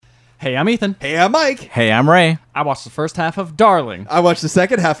Hey, I'm Ethan. Hey, I'm Mike. Hey, I'm Ray. I watched the first half of Darling. I watched the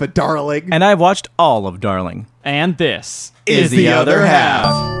second half of Darling. And I've watched all of Darling. And this is the other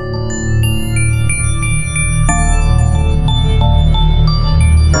half.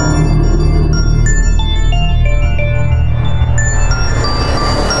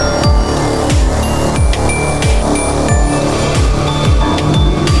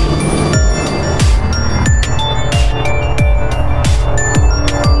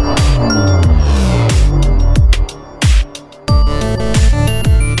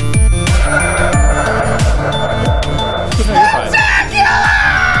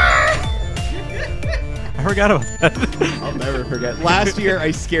 I forgot about that. I'll never forget. Last year,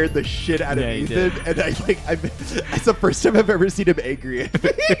 I scared the shit out of Yeah, you Ethan, did. and it's the first time I've ever seen him angry at me.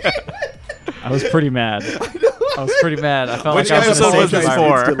 I was pretty mad. I was pretty mad. I felt Which like I was episode in the was same this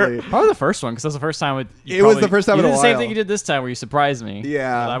environment. for? Instantly. Probably the first one, because that was the first time. It was the first time you in a did the same while. thing you did this time, where you surprised me.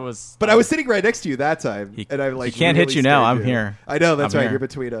 Yeah, But I was sitting right next to you that time, and I like he can't hit really you now. scared I'm you. here. I know that's I'm right. here. You're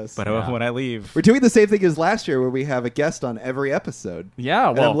between us. But Yeah. when I leave, We're doing the same thing as last year, where we have a guest on every episode. Yeah,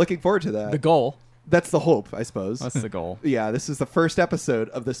 And well, I'm looking forward to that. the goal. That's the hope, I suppose. That's the goal. Yeah, this is the first episode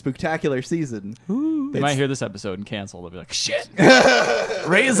of the Spooktacular season. They might hear this episode and cancel. They'll be like, "Shit,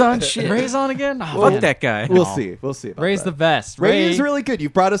 Ray's on shit. Ray's on again." Oh, Fuck man. that guy. We'll No. see. We'll see. About Ray's that. the best. Ray is really good.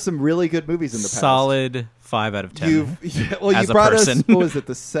 You've brought us some really good movies in the past. Solid 5 out of 10. You As a brought person. us. What was it?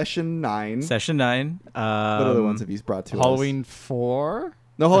 The Session 9. Session 9. What other ones have you brought to us? Halloween 4.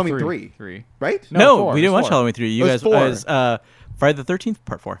 No, Halloween Or 3. 3. Right? No, four. we It didn't was watch 4. Halloween 3. You It guys was 4. Friday the 13th,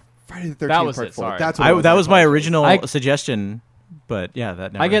 part 4. Friday the 13th. That was part it, 4. sorry. That's what it That was my apologize. original suggestion, but yeah,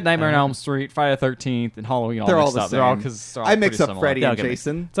 that never, I get Nightmare on Elm Street, Friday the 13th, and Halloween all They're all mixed the up. They're all same. because I mix pretty up similar. Freddy Yeah, and okay.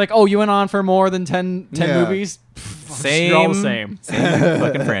 Jason. It's like, oh, you went on for more than 10 Yeah. movies? Same. You're all the same.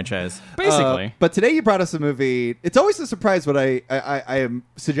 fucking franchise. Basically. But today you brought us a movie. It's always a surprise when I am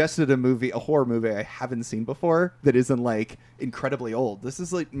suggested a movie, a horror movie I haven't seen before that isn't like incredibly old. This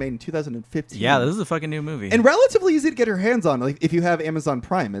is like made in 2015. Yeah, this is a fucking new movie. and relatively easy to get your hands on. Like if you have Amazon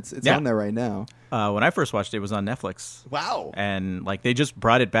Prime, it's Yeah. on there right now. When I first watched it, it was on Netflix. Wow. And like they just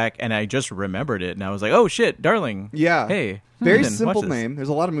brought it back, and I just remembered it, and I was like, "Oh shit, Darling!" Yeah. Hey, Very Ethan, simple watch this. name. There's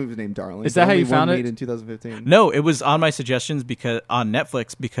a lot of movies named Darling. Is that how Only you found one it? made in 2015. No, it was on my suggestions because on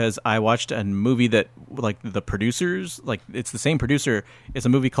Netflix because I watched a movie that like the producers like it's the same producer. It's a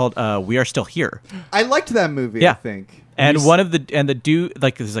movie called We Are Still Here. I liked that movie. I Yeah. think. And the dude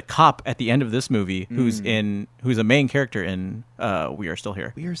like there's a cop at the end of this movie who's a main character in We Are Still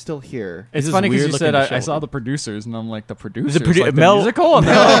Here. We are still here. It's This is funny because you weird said looking I show. saw the producers, and I'm like, the producers? The like the Mel- musical? And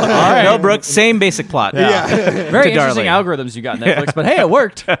they're like, all right. Mel Brooks, same basic plot. Yeah. Very to interesting Darling. algorithms you got on Netflix, but hey, it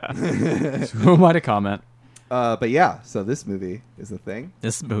worked. Who am I to comment? But yeah, so this movie is the thing.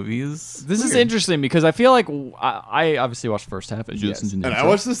 This movie is This is interesting because I feel like I obviously watched the first half. As you Yes. listened to And the I intro.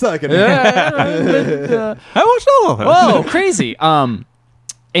 watched the second. I watched all of them. Whoa, crazy.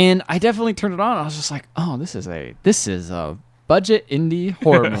 And I definitely turned it on. I was just like, oh, this is a budget indie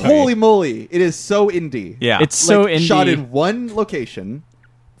horror movie. Holy moly! It is so indie. Yeah. It's so Like, indie. shot in one location,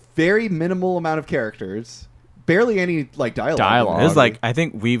 very minimal amount of characters, barely any like dialogue. It was like I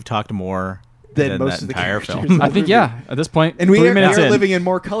think we've talked more Than than most that of the entire characters. film. I think, yeah, at this point, and we 3 are minutes in. living in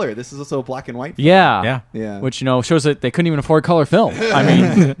more color. This is also a black and white. Yeah. Yeah. Yeah. Which, shows that they couldn't even afford color film. I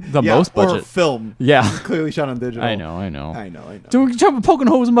mean, the Yeah, most or budget. film. Yeah. Clearly shot on digital. I know. I know. So we can poking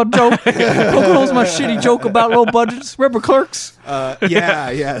holes in my joke. Poking holes in my shitty joke about low budgets. Remember Clerks? Yeah,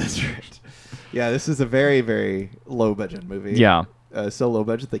 that's right. Yeah, this is a very, very low budget movie. Yeah. So low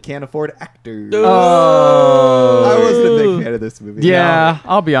budget they can't afford actors. Oh. I wasn't a big fan of this movie. Yeah,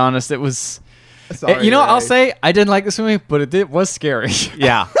 I'll be honest. It was. Sorry, I'll Ray. say I didn't like this movie, but it was scary.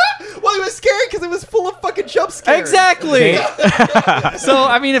 Yeah. Well, it was scary because it was full of fucking jump scares. Exactly. So,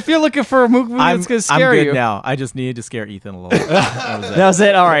 I mean, if you're looking for a movie that's going to I'm scare good you. now. I just needed to scare Ethan a little bit. That was it. That was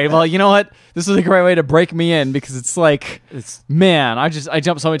it. All right. Well, you know what? This was a great way to break me in because it's like, man, I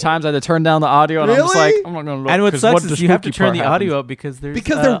jumped so many times. I had to turn down the audio, and I'm just like, Really? I'm not going to look. And what 'cause sucks the is you have to spooky turn part the happens. audio up because there's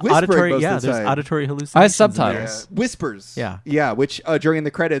Because they're whispering auditory. most Yeah, of the there's time. auditory hallucinations. I had in subtitles. there. Whispers. Yeah. Yeah, which during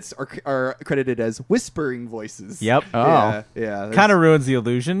the credits are credited as whispering voices. Yep. Oh. Yeah. Kind of ruins the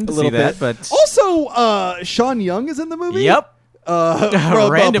illusion to a see little that, bit. but Also, Sean Young is in the movie. yep.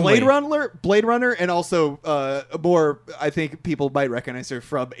 From Randomly. Blade Runner, and also more. I think people might recognize her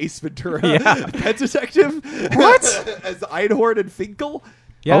from Ace Ventura, Yeah. Pet Detective. What? As Einhorn and Finkel.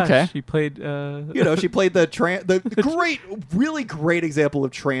 Yeah, Okay. she played. She played the really great example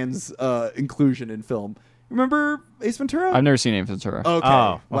of trans inclusion in film. Remember Ace Ventura? I've never seen Ace Ventura. Okay. Oh, okay,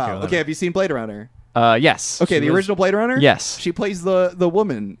 Wow. well, Okay. Have you seen Blade Runner? Yes. Okay, the original Blade Runner. Yes. she plays the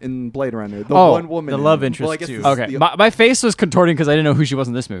woman in Blade Runner. The Oh, one woman, the in- love interest, Well, I guess too. this is Okay. the- My face was contorting because I didn't know who she was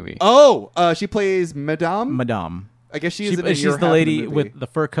in this movie. she plays Madame. Madame. I guess she is in She's your the half of lady movie. with the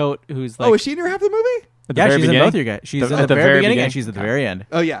fur coat who's like. Oh, is she in your half of the movie? At the Yeah, very she's in beginning? both your guys. She's The- in at the, the very very beginning beginning? and she's at the very end.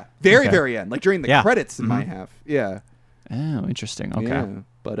 Oh yeah, very Okay. very end, like during the Yeah. credits in my half. Yeah. Oh, interesting. Okay. Yeah.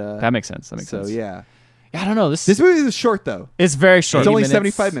 But That makes sense. That makes so sense. yeah, Yeah, I don't know. This this movie is short though. it's very short. It's only minutes.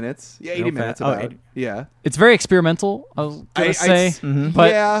 75 minutes. Yeah, 80 Real minutes fast. Oh, about. 80. Yeah. It's very experimental. I was gonna I- say, Mhm. but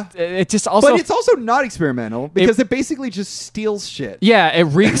Yeah. it just also But it's also not experimental because it basically just steals shit. yeah, it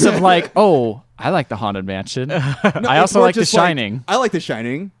reeks of like, oh, I like the Haunted Mansion. No, I it's also more like The just Shining. I like The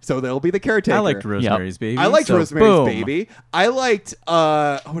Shining, so they'll be the caretaker. I liked Rosemary's Baby. I liked so Rosemary's boom. Baby. I liked what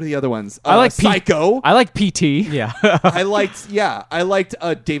are the other ones? I like Psycho. I like PT. Yeah. I liked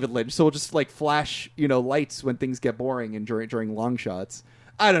David Lynch. So we'll just like flash, lights when things get boring and during long shots.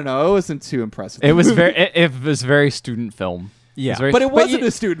 I don't know. I wasn't too impressed. With It the was movie. very it was very student film. Yeah. was very- but it wasn't you-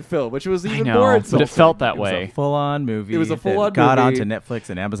 a student film, which was even know, more but insulting. it felt that It was way. a full-on movie. It was a that full-on got movie. onto Netflix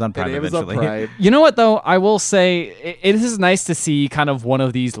and Amazon Prime And Amazon eventually. Prime. You know what though? I will say it is nice to see kind of one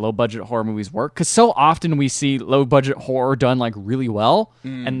of these low budget horror movies work because so often we see low budget horror done like really well,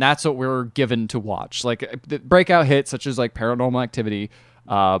 and that's what we're given to watch. Like the breakout hits such as like Paranormal Activity,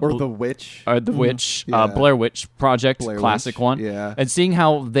 Or The Witch. The Witch, Yeah. Blair Witch Project, Blair classic Witch, one, yeah. and seeing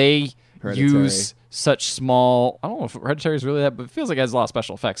how they Hereditary. use such small. I don't know if Hereditary is really that, but it feels like it has a lot of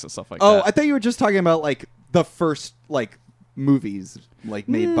special effects and stuff like Oh, that. I thought you were just talking about like the first like movies like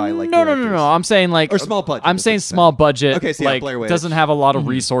made by like No. directors. I'm saying like Or small budget, I'm is saying what you small budget. Okay, so yeah, like Blair Witch. doesn't have a lot of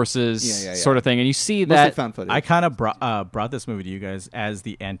resources, Yeah. sort of thing, and you see Mostly that. found footage. I kind of brought this movie to you guys as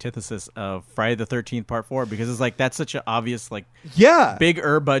the antithesis of Friday the 13th Part 4 because it's like that's such an obvious like yeah. big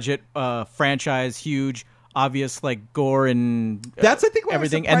budget franchise, huge, obvious like gore and That's, I think, why I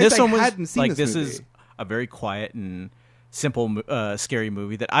was everything. surprised And this I one was hadn't seen like this is movie. a very quiet and simple, scary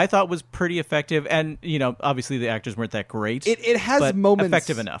movie that I thought was pretty effective. And obviously the actors weren't that great. It has but moments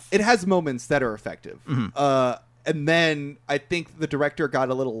effective enough. It has moments that are effective. And then I think the director got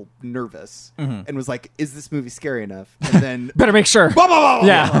a little nervous and was like, "Is this movie scary enough?" And then Better make sure. blah, blah, blah,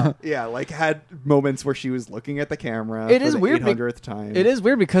 Yeah. blah. Yeah, like had moments where she was looking at the camera. It for is the weird. 800th time. It is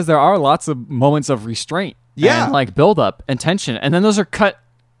weird because there are lots of moments of restraint. Yeah. And like build up and tension, and then those are cut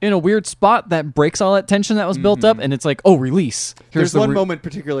in a weird spot that breaks all that tension that was built up, and it's like, oh, release. There's the one moment,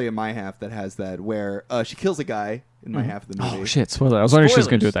 particularly in my half, that has that where she kills a guy in my half of the movie. Oh shit! Spoiler. I was wondering if she was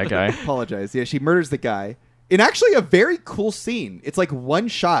going to do it with that guy. Apologize. Yeah, she murders the guy in actually a very cool scene. It's like one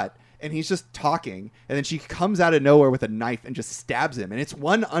shot, and he's just talking, and then she comes out of nowhere with a knife and just stabs him, and it's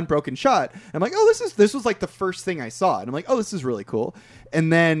one unbroken shot. And I'm like, oh, this was like the first thing I saw, and I'm like, oh, this is really cool.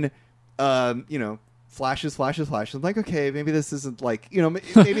 And then, flashes. I'm like, okay, maybe this isn't like,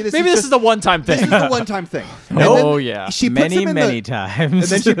 maybe this Maybe is this just, is the one-time thing. this is the one-time thing. And Oh, then yeah. she puts him in many the, times. and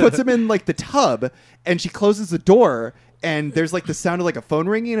then she puts him in like the tub, and she closes the door, and there's like the sound of like a phone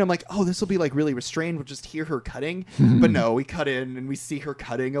ringing, and I'm like, oh, this will be like really restrained. We'll just hear her cutting. But no, we cut in and we see her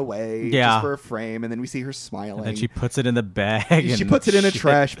cutting away Yeah. just for a frame, and then we see her smiling. and she puts it in the bag. She and puts it in a shit.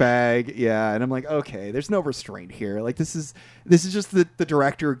 trash bag. Yeah, and I'm like, okay, there's no restraint here. Like this is just the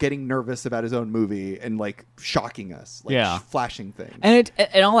director getting nervous about his own movie and like shocking us, like Yeah. flashing things. and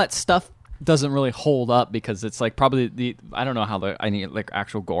and all that stuff doesn't really hold up because it's like probably I don't know how the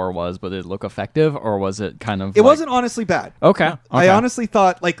actual gore was, but did it look effective or was it kind of? It wasn't honestly bad. Okay. I honestly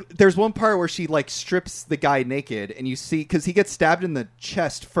thought like there's one part where she like strips the guy naked, and you see because he gets stabbed in the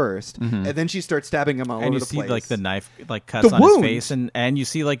chest first, and then she starts stabbing him all And over you the see place. like the knife like cuts The on wound. his face, and you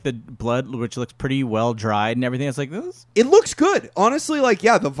see like the blood, which looks pretty well dried and everything. It's like this. It looks good, honestly. Like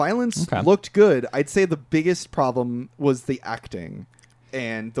yeah, the violence Okay. looked good. I'd say the biggest problem was the acting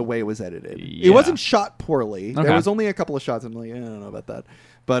and the way it was edited. It Yeah. wasn't shot poorly. Okay. There was only a couple of shots. I'm like, I don't know about that.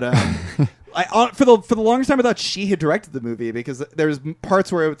 But for the longest time, I thought she had directed the movie because there's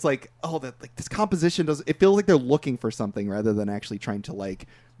parts where it's like, oh, that like this composition does. It feels like they're looking for something rather than actually trying to like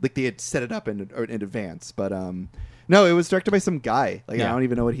they had set it up in advance. But no, it was directed by some guy. Like I Yeah. don't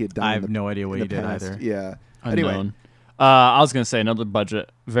even know what he had done. I in have the- no idea what in he the did past. either. Yeah. Anyway, Unknown. I was gonna say another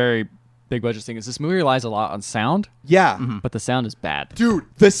very big budget thing is this movie relies a lot on sound, yeah, but the sound is bad. dude,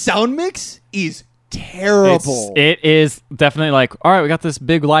 the sound mix is terrible. It is definitely like, all right, we got this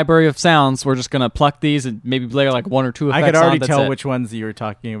big library of sounds. We're just gonna pluck these and maybe layer like one or two effects. I could already on, that's tell it. which ones you were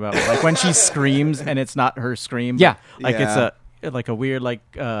talking about. Like when she screams and it's not her scream. Yeah. but, like Yeah. it's like a weird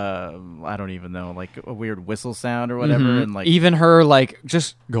I don't even know, like a weird whistle sound or whatever, and like even her like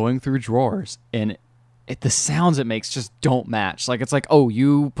just going through drawers and the sounds it makes just don't match. Like it's like, oh,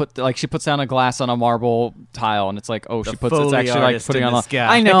 you put like she puts down a glass on a marble tile, and it's like, oh, she puts it's Foley actually like artist putting in on. this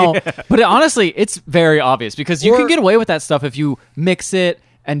guy. I know, but honestly, it's very obvious because you Or- can get away with that stuff if you mix it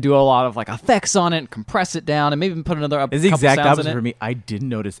and do a lot of like effects on it, and compress it down, and maybe even put another It's the couple exact sounds in opposite it. for me. I didn't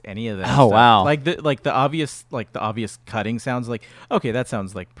notice any of that. Oh, stuff. wow. Like the obvious cutting sounds like okay, that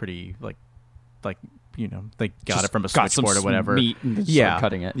sounds like pretty like you know they got Just it from a got some switchboard or whatever. meat and just yeah, started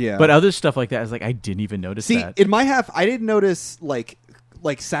cutting it. Yeah. But other stuff like that is like I didn't even notice See, that. in my half, I didn't notice like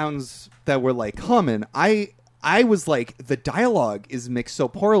sounds that were like common. I was like, the dialogue is mixed so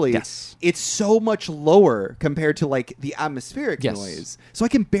poorly. Yes. It's so much lower compared to like the atmospheric Yes. noise. So I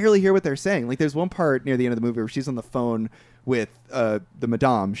can barely hear what they're saying. Like there's one part near the end of the movie where she's on the phone with the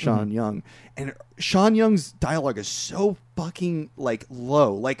Madame, Sean Young. And Sean Young's dialogue is so fucking like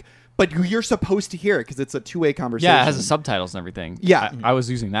low. Like, but you're supposed to hear it because it's a two-way conversation. Yeah, it has the subtitles and everything. Yeah. I was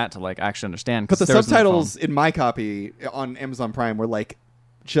using that to like actually understand. 'cause But the there was no subtitles phone. in my copy on Amazon Prime were like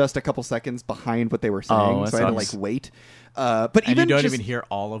just a couple seconds behind what they were saying, Oh, that so I had to sucks. like wait. But and even you don't just, even hear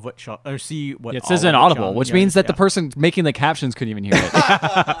all of what Sean or see what It all says of what inaudible, Sean which Young- means that the yeah. person making the captions couldn't even hear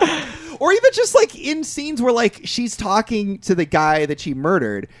it. or even just like in scenes where like she's talking to the guy that she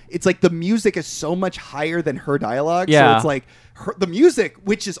murdered. It's like the music is so much higher than her dialogue. So Yeah. it's like the music,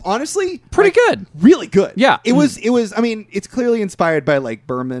 which is honestly Pretty like, good. really good. Yeah. it was. I mean, it's clearly inspired by like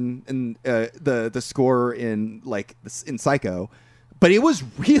Berman and the score in like in Psycho. But it was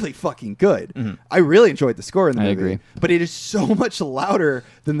really fucking good. I really enjoyed the score in the I movie. agree. But it is so much louder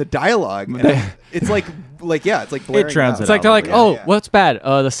than the dialogue. And it's like yeah, it's like blaring drowns out. it It's like they're like, Yeah, oh, yeah. what's bad?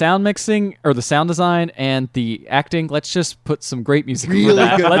 The sound mixing or the sound design and the acting. Let's just put some great music. over Really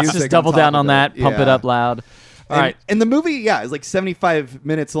that. good Let's music just on double top down of on it. that. Pump it Yeah. up loud. All right. And the movie, yeah, is like 75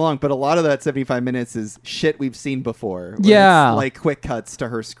 minutes long, but a lot of that 75 minutes is shit we've seen before. where Yeah. it's like quick cuts to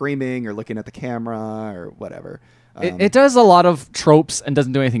her screaming or looking at the camera or whatever. It does a lot of tropes and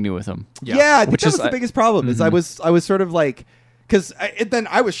doesn't do anything new with them. Yeah, I think Which that is was the biggest problem. Is I Mm-hmm. was sort of like, because then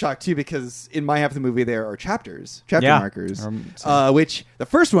I was shocked too because in my half of the movie there are chapter Yeah. markers, Same. which the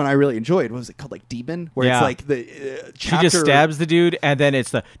first one I really enjoyed. What was it called? Like Demon, where Yeah. it's like the She chapter, just stabs the dude, and then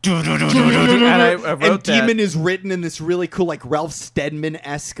it's the and I wrote and that, Demon is written in this really cool like Ralph Steadman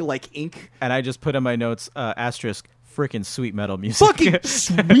esque like ink. and I just put in my notes asterisk freaking sweet metal music. Fucking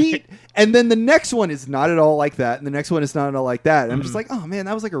sweet. And then the next one is not at all like that, and the next one is not at all like that. And I'm just like, oh man,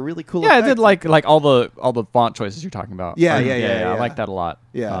 that was like a really cool. Yeah, I effect. did like all the font choices you're talking about. Yeah, Or- yeah. I like that a lot.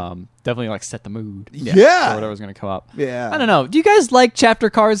 Yeah. Definitely like set the mood. Yeah. For whatever's gonna come up. Yeah. I don't know. Do you guys like chapter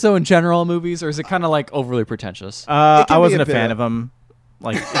cards though in general in movies, or is it kind of like overly pretentious? It can I be wasn't a a fan bit. of them,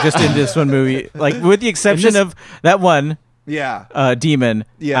 like just in this one movie, like with the exception of that one Yeah. demon.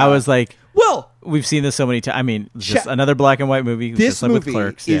 Yeah. I was like, Well, we've seen this so many times. I mean, just Cha- another black and white movie. this just like movie with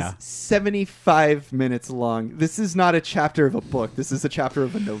Clerks. is Yeah. 75 minutes long. This is not a chapter of a book. This is a chapter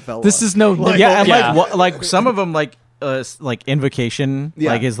of a novella. This is no. Yeah, and yeah. like some of them like Invocation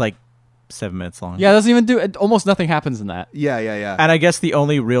Yeah. like is like 7 minutes long. Yeah, it doesn't even do. Almost nothing happens in that. Yeah. And I guess the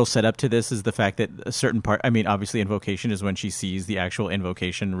only real setup to this is the fact that a certain part, I mean, obviously Invocation is when she sees the actual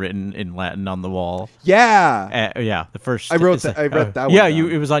invocation written in Latin on the wall. Yeah. Yeah, the first. I wrote that one Yeah,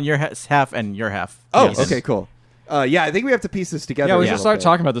 down. it was on your half and your half. Oh, Yes. okay, cool. Yeah, I think we have to piece this together. Yeah, we a should little start bit.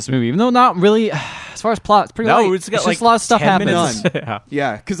 talking about this movie, even though not really. As far as plot, it's pretty. No, light. it's got just like a lot of stuff 10 happens. minutes. Yeah.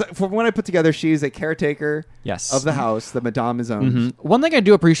 Yeah, because from what I put together, she's a caretaker Yes. of the house that Madame is owned. One thing I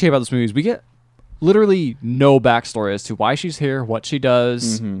do appreciate about this movie is we get literally no backstory as to why she's here, what she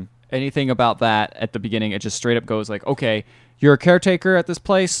does, anything about that at the beginning. It just straight up goes like, okay, you're a caretaker at this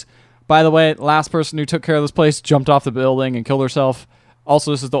place. By the way, last person who took care of this place jumped off the building and killed herself.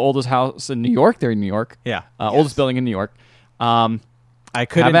 Also, this is the oldest house in New York. They're in New York. Yeah. Oldest building in New York. I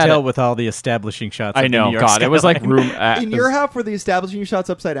couldn't Have at tell it. with all the establishing shots. I of the know, New York God, it was like skyline. room. In your half, were the establishing shots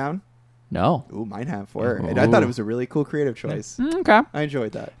upside down? No. Ooh, mine half were. And I thought it was a really cool creative choice. Okay. I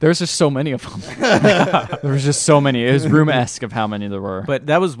enjoyed that. There's just so many of them. there was just so many. It was room-esque of how many there were. But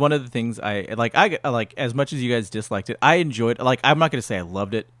that was one of the things I like as much as you guys disliked it. I enjoyed like I'm not going to say I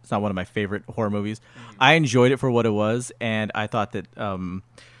loved it. It's not one of my favorite horror movies. I enjoyed it for what it was, and I thought that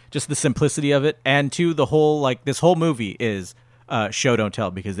just the simplicity of it, and to the whole like this whole movie is show don't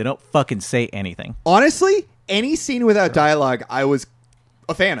tell because they don't fucking say anything. Honestly, any scene without dialogue, I was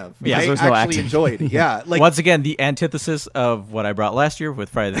a fan of. Yeah, I there's no actually acting. enjoyed. Yeah, like Once again, the antithesis of what I brought last year with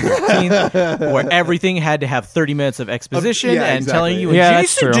Friday the 13th, where everything had to have 30 minutes of exposition yeah, and telling exactly. you, Yeah,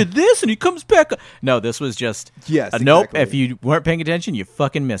 that's Jason true. did this and he comes back. No, this was just, Yes, nope, exactly. if you weren't paying attention, you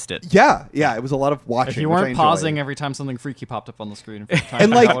fucking missed it. yeah, it was a lot of watching. if you which I weren't enjoyed. pausing every time something freaky popped up on the screen trying to and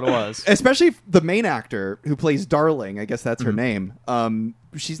figure like out what it was. especially the main actor who plays Darling, I guess that's her name.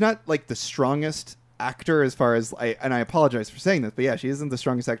 She's not like the strongest actor as far as and I apologize for saying this, but yeah, she isn't the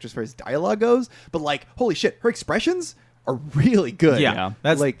strongest actor as far as dialogue goes. But like, holy shit, her expressions are really good. Yeah,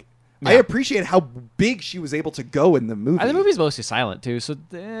 that's like. I appreciate how big she was able to go in the movie. And the movie's mostly silent too, so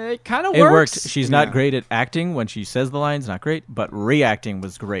it kind of It works. worked. She's not great at acting when she says the lines, not great, but reacting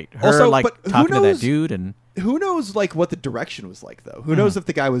was great. Her Also, like but who talking to that knows- dude and Who knows, like, what the direction was like, though? Who knows if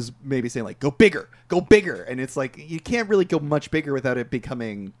the guy was maybe saying, like, go bigger, and it's like you can't really go much bigger without it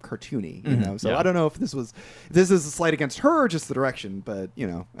becoming cartoony, you know. So Yeah. I don't know if this is a slight against her or just the direction, but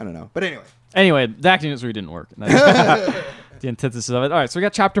I don't know. But Anyway, the acting in this movie didn't work. That's the antithesis of it. All right, so we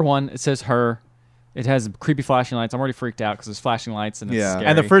got chapter 1. It says her. It has creepy flashing lights. I'm already freaked out because there's flashing lights and it's Yeah. scary.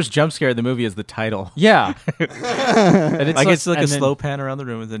 and the first jump scare of the movie is the title. Yeah. And It's like and a then- slow pan around the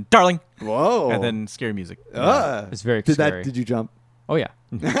room and then darling, whoa, and then scary music. It's very did scary. Did you jump? Oh, yeah.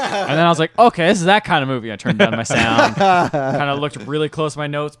 And then I was like, okay, this is that kind of movie. I turned down my sound. Kind of looked really close to my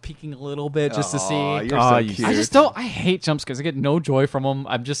notes, peeking a little bit just to see. Aw, you're Aw, so you- cute. I just don't. I hate jump scares. I get no joy from them.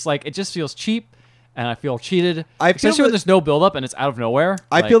 I'm just like, it just feels cheap, and I feel cheated. I feel especially when that- there's no build up and it's out of nowhere.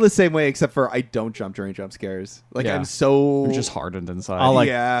 I feel the same way, except for I don't jump during jump scares. Like Yeah. I'm so You're just hardened inside. I'll like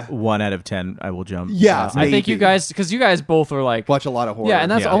Yeah. 1 out of 10. I will jump. Yeah. I think you maybe. guys, because you guys both were like, watch a lot of horror. yeah,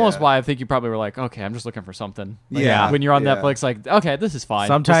 and that's Yeah. almost Yeah. why I think you probably were like, okay, I'm just looking for something. Like, Yeah. When you're on Yeah. Netflix, like, okay, this is fine.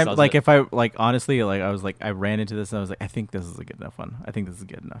 This Sometimes, does like, it. if I like honestly, like I was like, I ran into this and I was like, I think this is a good enough one. I think this is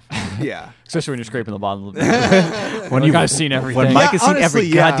good enough. Yeah. especially when you're scraping the bottom of the When you guys seen everything. When Mike Yeah, has seen every honestly,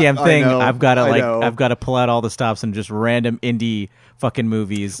 yeah, goddamn I thing, know, I've got to I like, know. I've got to pull out all the stops and just random indie fucking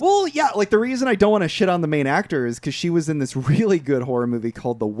movies. Well, yeah, like the reason I don't want to shit on the main actor is because she was in this really good horror movie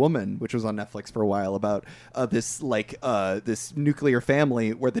called The Woman, which was on Netflix for a while, about this this nuclear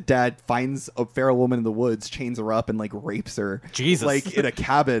family where the dad finds a feral woman in the woods, chains her up, and like rapes her, Jesus. like in a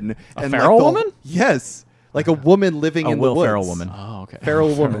cabin. And feral like, woman? Yes, like a woman living A in Will the woods. Ferrell woman. Oh, okay.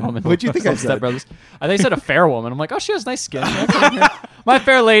 Feral woman. What'd you think I Step said? Brothers. I think you said a fair woman. I'm like, oh, she has nice skin. My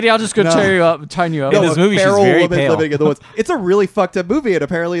fair lady, I'll just go No. tear you up, tie you up. In No, this a movie, she's feral very woman pale. living in the woods. It's a really fucked up movie, and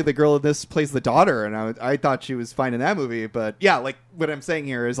apparently the girl in this plays the daughter, and I thought she was fine in that movie. But yeah, like what I'm saying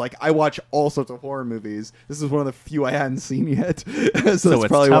here is like I watch all sorts of horror movies. This is one of the few I hadn't seen yet, so it's that's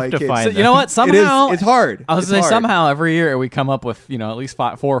probably tough why it to came. find So, you know what? Somehow it's hard. I was It's gonna say hard. somehow every year we come up with at least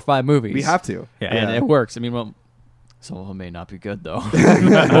 4 or 5 movies. we have to. Yeah. and it works. I mean, well, some of them may not be good though.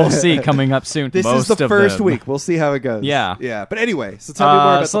 We'll see coming up soon. This Most is the of first them. week. We'll see how it goes. Yeah. yeah. But anyway, so tell me more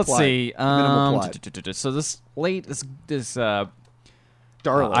about so the let's plot. see. Minimal plot. So this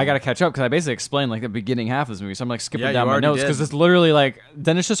Darling. I got to catch up because I basically explained like the beginning half of this movie. So I'm like skipping Yeah, down you my already notes did. because it's literally like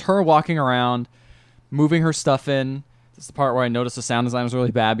then it's just her walking around, moving her stuff in. This is the part where I noticed the sound design was really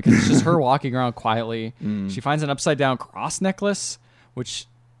bad because it's just her walking around quietly. She finds an upside down cross necklace, which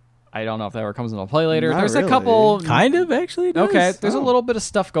I don't know if that ever comes into play later. Not There's really. a couple. Kind of actually. it does. Okay, there's a Oh. little bit of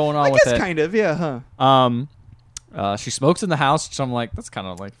stuff going on I with guess it. kind of. Yeah. Huh. She smokes in the house, so I'm like, that's kind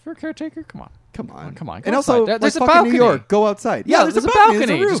of like for a caretaker. Come on. Come on. Come on, go And also, outside. There's like a fucking balcony. New York. Go outside. Yeah, there's there's a a balcony.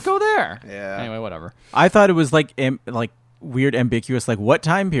 balcony. There's a roof. Just go there. Yeah. Anyway, whatever. I thought it was like like weird, ambiguous. Like, what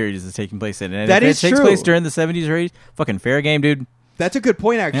time period is this taking place in? And That if is it takes true. place during the 70s or 80s. Fucking fair game, dude. That's a good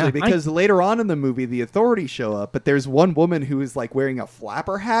point, actually, Yeah. because later on in the movie, the authorities show up, but there's one woman who is like wearing a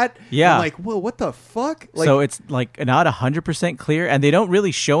flapper hat. Yeah. I'm like, whoa, what the fuck? Like, So it's like not 100% clear, and they don't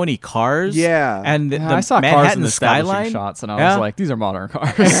really show any cars. Yeah. and the I saw cars in Manhattan the establishing skyline shots, and I Yeah. was like, these are modern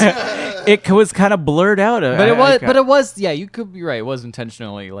cars. it was kind of blurred out. But it was. Yeah, you could be right. It was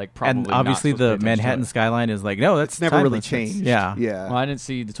intentionally like probably. and not obviously supposed to the pay attention to Manhattan it. skyline is like no, that's it's never really timeless. changed. Yeah, Yeah. Well, I didn't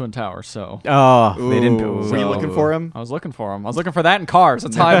see the Twin Towers, so Oh, they didn't. Ooh. Were you looking for him? I was looking for them. I was looking for that in cars.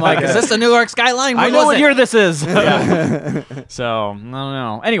 That's how I'm like, is this the New York skyline? I When know was what it? year this is. So I don't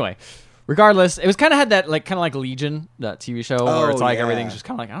know. Anyway, regardless, it was kind of had that like kind of like Legion, that TV show, Oh, where it's like yeah. everything's just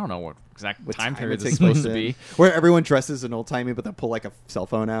kind of like I don't know what exact What time period it it's takes supposed place to in. be. Where everyone dresses in old timey, but they pull like a cell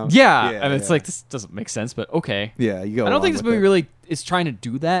phone out. Yeah, and it's yeah. like this doesn't make sense, but okay. Yeah, you go. I don't think along this with movie it. really is trying to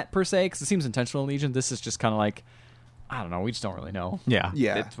do that per se because it seems intentional in Legion. This is just kind of like I don't know. We just don't really know. Yeah,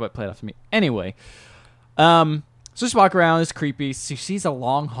 Yeah. It's what played off to me. Anyway, so just walk around. It's creepy. She sees a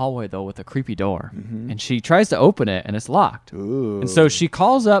long hallway though with a creepy door, and she tries to open it, and it's locked. Ooh. And so she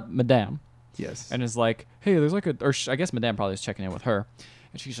calls up Madame Yes. and is like, "Hey, there's like I guess Madame probably is checking in with her."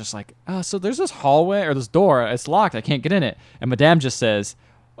 And she's just like, so there's this hallway or this door. It's locked. I can't get in it. And Madame just says,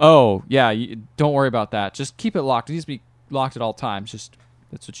 "Oh, yeah, don't worry about that. Just keep it locked. It needs to be locked at all times. Just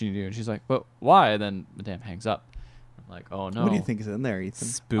that's what you need to do." And she's like, "But why?" And then Madame hangs up. I'm Like, oh no. What do you think is in there, Ethan?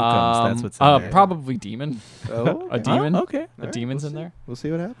 Spookums. That's what's in there. Probably demon. Oh, A demon. okay. A demon's in there. We'll see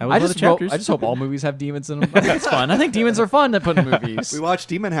what happens. That was I one of just, the hope, chapters. I just hope all movies have demons in them. I think it's fun. I think demons are fun to put in movies. We watched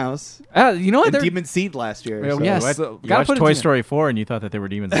Demon House You know what? and They're- Demon Seed last year. Well, so- yes. You So, watched gotta put a Toy demon. Story 4 and you thought that they were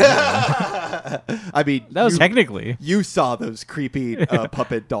demons. I mean, That was- Technically. you saw those creepy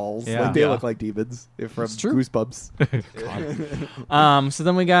puppet dolls. Yeah. Like, they Yeah. look like demons. They're from It's true. Goosebumps. So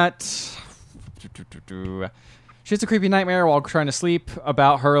then we got. She has a creepy nightmare while trying to sleep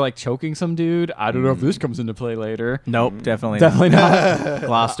about her like choking some dude. I don't know if this comes into play later. Nope, definitely Definitely not. not.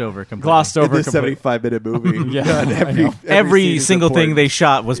 Glossed over completely. Glossed In over. this completely. 75-minute movie. Yeah, God, I know. Every scene is single thing important. they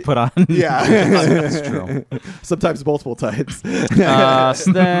shot was put on. Yeah. That's true. Sometimes multiple times.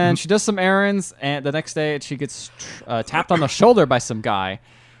 So then she does some errands, and the next day she gets tapped on the shoulder by some guy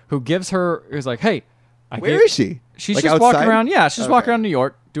who gives her. Who's like, "Hey, Where is she? She's Like just walking outside? around. Yeah, she's just walking Okay. around New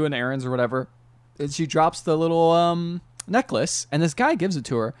York doing errands or whatever. And she drops the little necklace, and this guy gives it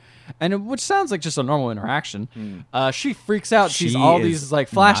to her, which sounds like just a normal interaction. She freaks out. She's She all is these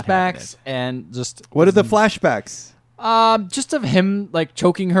like not having flashbacks it. and just What are the flashbacks? just of him like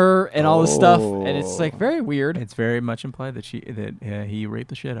choking her and all this stuff, and it's Oh. like very weird. It's very much implied that he raped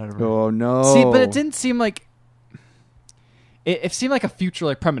the shit out of her. Oh, no. See, but it didn't seem like. It seemed like a future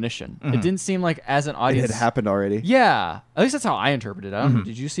like premonition. It didn't seem like as an It audience. had happened already. Yeah, at least that's how I interpreted it. I don't know.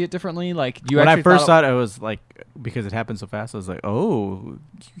 Did you see it differently? Like you When I actually first thought saw it, I was like, because it happened so fast, I was like, oh,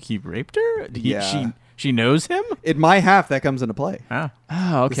 he raped her? Yeah. She knows him? In my half, that comes into play. Ah.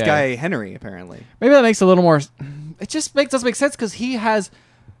 Oh, okay. This guy, Henry, apparently. Maybe that makes a little more. It just doesn't make sense because he has.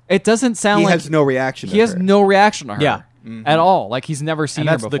 It doesn't sound He like has no reaction he to has her. no reaction to her. Yeah. At all. Like he's never seen And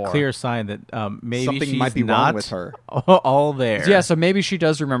that's her the before. clear sign that maybe Something she's might be not wrong with her. all there. Yeah, so maybe she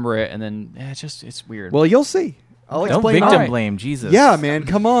does remember it, and then it's weird. Well, you'll see. I'll Don't explain. victim Alright. blame, Jesus. Yeah, man,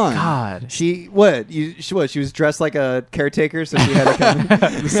 come on. God. She was dressed like a caretaker, so she had to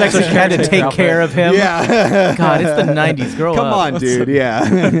come. So she had to take care of him. Yeah. God, it's the 90s. Grow Come up. on, dude.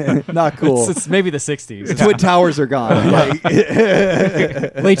 Yeah. Not cool. it's maybe the 60s. Twin Towers are gone. Like,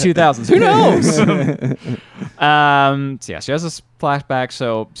 Late 2000s. Who knows? So yeah, she has this flashback.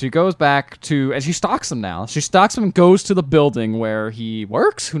 So she goes back to, and she stalks him now. She stalks him and goes to the building where he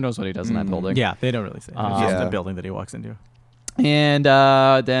works. Who knows what he does in that building? Yeah, they don't really say. It's just Yeah. the building that he walks into. And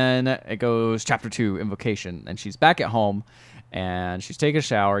then it goes chapter 2, Invocation, and she's back at home, and she's taking a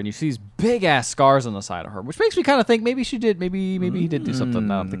shower, and you see these big ass scars on the side of her, which makes me kind of think maybe she did, maybe he did do something.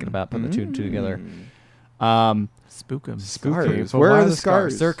 Now I'm thinking about putting the two and two together. Spook him. Okay, Scars. but Where why are the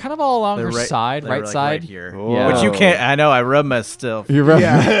scars? They're kind of all along They're her side, they're right like side. right here. Oh. Yeah. But you can't. I know. I rub myself. You're rubbing,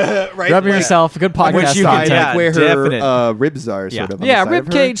 yeah. Right. rubbing like- yourself. Good Like podcast. you content. can- like yeah, where definite. her ribs are, Yeah. sort of. On Yeah, the side rib of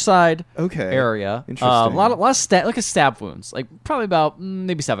her. cage side Okay. area. Interesting. A lot of like a stab wounds, like probably about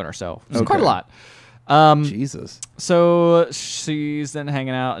maybe 7 or so. It's quite a Okay. lot. Jesus. So she's then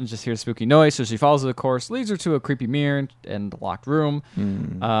hanging out and just hears spooky noise. So she follows the course, leads her to a creepy mirror and a locked room.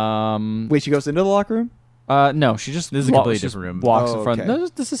 Wait, she goes into the locker room? No, she just This is a completely different room. Walks Oh, in front. okay. No,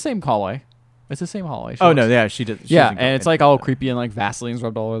 this is the same hallway. It's the same hallway. She Oh walks- no, yeah, she did. she Yeah, doesn't go and it's in. like all creepy and like Vaseline's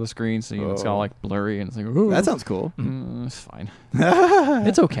rubbed all over the screen, so it's all like blurry and it's like ooh. That sounds cool. It's fine.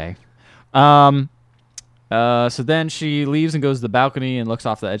 It's okay. So then she leaves and goes to the balcony and looks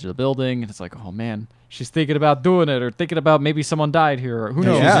off the edge of the building, and it's like, oh man, she's thinking about doing it, or thinking about maybe someone died here, or who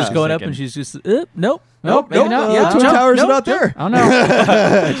knows? She's Yeah. just going up thinking. and she's just nope. Maybe not. Yeah, Twin no, Towers no, are not no. there. I don't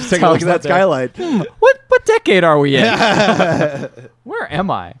know. Just take a look at that skylight. what decade are we in? Where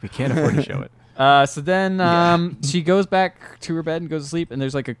am I? We can't afford to show it. So then she goes back to her bed and goes to sleep, and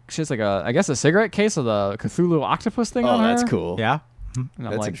there's like she has like I guess a cigarette case of the Cthulhu octopus thing on Oh, her. that's cool. Yeah. And I'm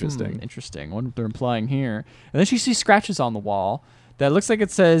That's like, interesting. Interesting. What they're implying here. And then she sees scratches on the wall that looks like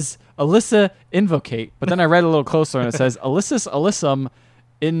it says Alyssa Invocate, but then I read a little closer and it says Alyssus Alyssum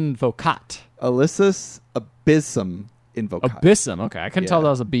Invocat. Alyssus Abyssum Invocat. Abyssum. Okay, I couldn't tell Yeah. that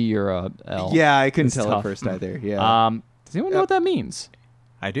was a B or a L. Yeah, I couldn't It's tell tough. at first either. Yeah. Does anyone know what that means?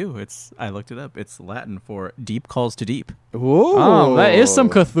 I do. I looked it up. It's Latin for deep calls to deep. Whoa. Oh, that is some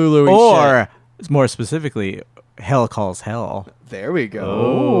Cthulhu Or more specifically, hell calls hell. There we go.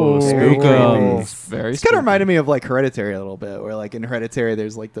 Oh, Very spookums. creepy. Very It's kind spooky. of reminded me of like Hereditary a little bit, where like in Hereditary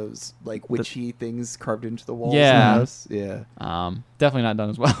there's like those like witchy things carved into the walls. Yeah. Of the house. Yeah. Definitely not done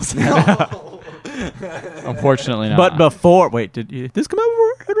as well. Unfortunately not. But before, wait, did this come out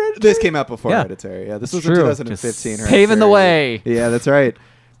before Hereditary? This came out before Yeah. Hereditary. Yeah, this was True. in 2015. Just paving the Hereditary. way. Yeah, that's right.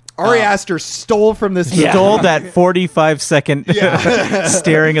 Ari Aster stole from this He movie stole that 45-second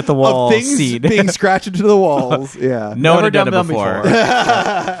staring at the wall of things scene. being scratched into the walls. Yeah. No one Never had done done it them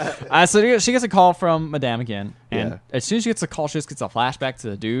before. So she gets a call from Madame again, and Yeah. as soon as she gets a call, she just gets a flashback to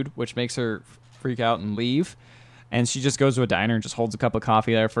the dude, which makes her freak out and leave. And she just goes to a diner and just holds a cup of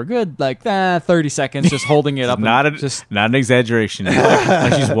coffee there for a good 30 seconds, just holding it up. Not just an exaggeration.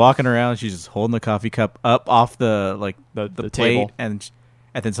 Like she's walking around, she's just holding the coffee cup up off the plate, table. and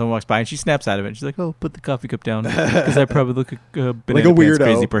then someone walks by and she snaps out of it. And she's like, "Oh, put the coffee cup down," because I probably look like a weirdo,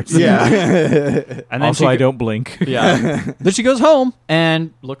 crazy person. Yeah. and then Also, she I don't blink. Yeah. Then she goes home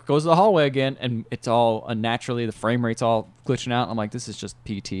and goes to the hallway again, and it's all unnaturally, the frame rate's all glitching out. I'm like, this is just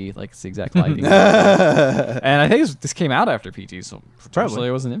PT, like it's the exact lighting. And I think this came out after PT, so probably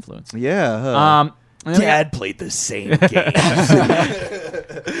it was an influence. Yeah. And then we Dad played the same game.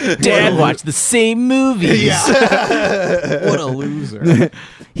 Dad watched the same movies. what a loser.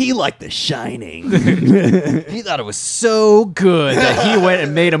 He liked The Shining. He thought it was so good that he went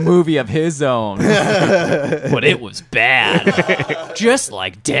and made a movie of his own. But it was bad. Just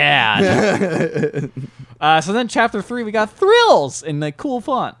like Dad. So then chapter 3, we got Thrills in the cool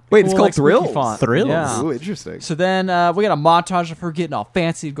font. Wait, it's Cool, called spooky Thrills? font. Thrills? Yeah. Ooh, interesting. So then we got a montage of her getting all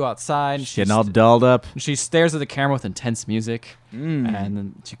fancy to go outside. And Getting all dolled up. she stares at the camera with intense music. And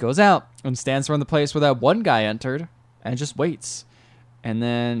then she goes out and stands around the place where that one guy entered and just waits. And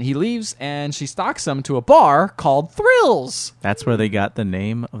then he leaves and she stalks him to a bar called Thrills. That's where they got the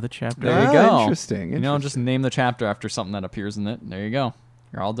name of the chapter. There you go. Interesting. You know, just name the chapter after something that appears in it. There you go.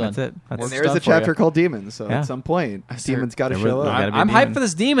 You're all done. That's it. And Work's there is done a for ya. chapter called Demons, so Yeah. at some point, Demons got to there show was- up. gotta be a I'm demon. hyped for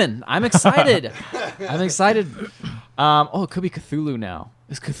this demon. I'm excited. I'm excited. It could be Cthulhu now.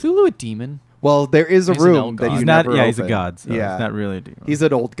 Is Cthulhu a demon? Well, there is a He's an room old that god. you He's not. never Yeah, he's a open. god. So yeah, it's not really a demon. he's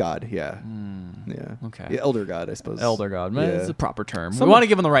an old god. Yeah, yeah. Okay. Yeah, elder god, I suppose. Elder God. Yeah. It's a proper term. we Someone- want to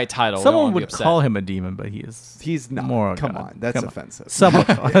give him the right title. We don't Someone wanna be would upset. call him a demon, but he is. He's not. More a Come god. on, that's Come on. offensive. Someone.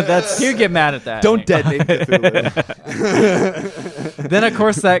 That's. You get mad at that. Don't detonate Cthulhu. Then of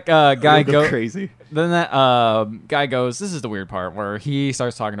course that guy It'll go goes. crazy. Then that guy goes. This is the weird part where he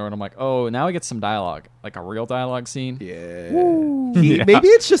starts talking to her, and I'm like, oh, now we get some dialogue, like a real dialogue scene. Yeah. Yeah. Maybe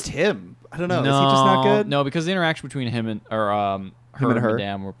it's just him. I don't know. Is he just not good? No, because the interaction between him and her and and her?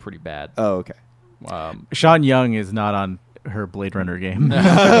 Madame were pretty bad. Oh, okay. Sean Young is not on her Blade Runner game. Not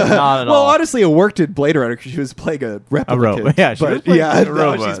at Well, all. honestly, it worked in Blade Runner because she was playing a replicant. robot. Yeah, she was but playing yeah, a now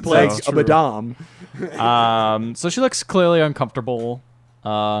robot, she's playing so- a madame. So she looks clearly uncomfortable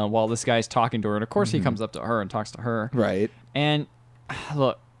while this guy's talking to her, and of course he comes up to her and talks to her. Right. And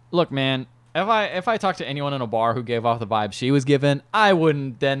look, man. If I talked to anyone in a bar who gave off the vibe she was given, I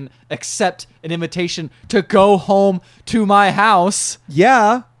wouldn't then accept an invitation to go home to my house.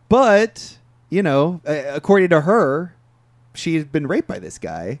 Yeah, but you know, according to her, she's been raped by this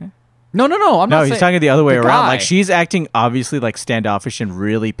guy. No. I'm No, not. he's saying, talking the other way the around. guy. Like she's acting obviously like standoffish and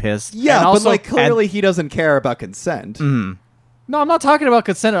really pissed. Yeah, And but also- like clearly he doesn't care about consent. No, I'm not talking about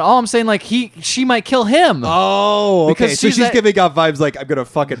consent at all. I'm saying like she might kill him. Oh, okay. Because So she's she's that- giving off vibes like I'm gonna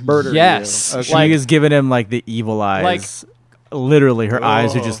fucking murder Yes. you. Okay. She Like- is giving him like the evil eyes. Literally, her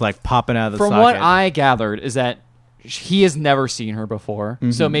eyes are just like popping out of the From socket. what I gathered is that he has never seen her before. So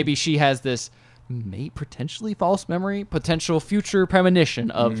Mm-hmm. maybe she has this potentially false memory, potential future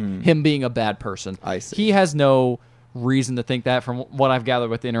premonition of him being a bad person. I see. He has no reason to think that from what I've gathered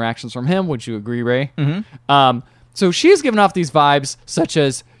with the interactions from him. Would you agree, Ray? Mm-hmm. So she's given off these vibes such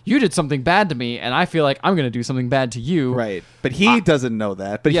as, you did something bad to me, and I feel like I'm going to do something bad to you. Right, but he doesn't know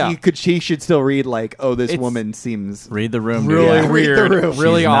that. But yeah. he should still read like, oh, this It's woman seems Read the room, Really dude. Yeah. Read the weird. room.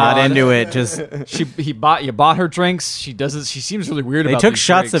 Really She's not odd. into it. Just You bought her drinks. She doesn't. She seems really weird. they about took these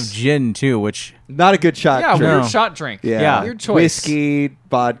shots drinks. of gin too, which not a good shot. Yeah, drink. weird shot drink. Yeah, weird choice. Whiskey,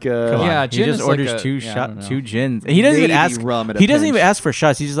 vodka. come on. Yeah, he gin just is like orders a- two yeah, I don't know. two gins. He doesn't even Maybe ask. rum at a He doesn't even pinch. ask for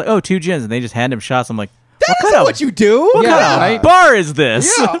shots. He's just like, oh, 2 gins, and they just hand him shots. I'm like, That's not what you do. what Yeah, kind right? of bar is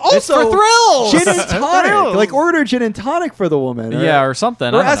this? Yeah, also for thrills. Gin and tonic. Thrills. Like order gin and tonic for the woman. Yeah, or something. I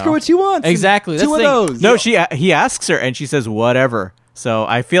Or don't ask her know. what she wants. Exactly. Two of That's the thing. those. No, he asks her, and she says whatever. So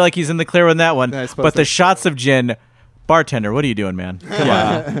I feel like he's in the clear on that one. I suppose But the that's shots of gin, bartender, what are you doing, man? Come on.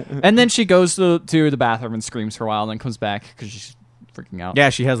 Yeah. And then she goes to the bathroom and screams for a while, and then comes back because she's freaking out.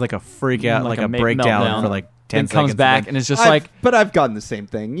 Yeah, she has like a freak out, like a breakdown meltdown. for like 10 then seconds. comes back and it's just like, but I've gotten the same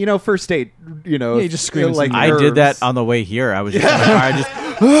thing. You know, first date. You know, Yeah, you just scream like some I did that nerves. on the way here. I was just, I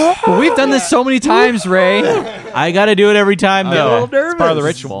just, but we've done this so many times, Ray. I got to do it every time a little though. nervous. It's part of the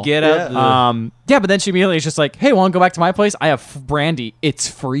ritual. Get out. Yeah, but then she immediately is just like, hey, want to go back to my place? I have brandy. It's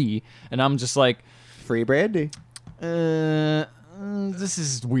free. And I'm just like, Free brandy. this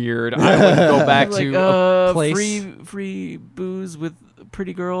is weird. I wouldn't go back to a place. free booze with a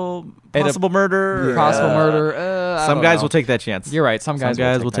pretty girl, And a- possible murder. Possible murder. I Some don't guys know. will take that chance. You're right. Some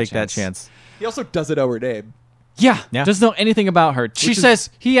guys will take that chance. He also doesn't know her name. Yeah, Yeah. doesn't know anything about her.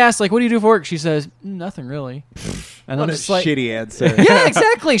 He asks, like, what do you do for work? She says, nothing really. And What I'm a just like, shitty answer. yeah,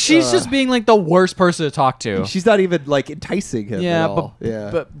 exactly. She's just being like the worst person to talk to. She's not even like enticing him. Yeah, at all.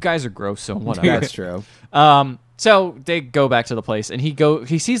 but guys are gross, so whatever. That's true. So they go back to the place, and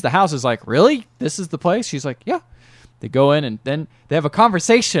he sees the house. Is like, really? This is the place? She's like, yeah. They go in, and then they have a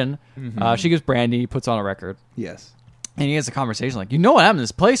conversation. She gives brandy, puts on a record, Yes. and he has a conversation like, you know what happened to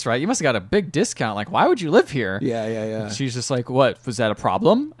this place, right? You must have got a big discount. Like, why would you live here? Yeah. She's just like, what? Was that a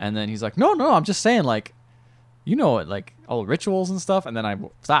problem? And then he's like, no, I'm just saying, like, you know what, like all the rituals and stuff. And then I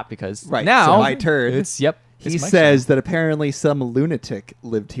stopped because now So my turn. It's He it's my says that apparently some lunatic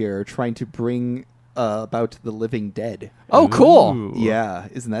lived here trying to bring about the living dead. turn. Oh, cool. Ooh. Yeah,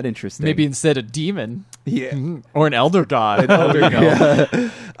 isn't that interesting? Maybe instead a demon Yeah. or an elder god.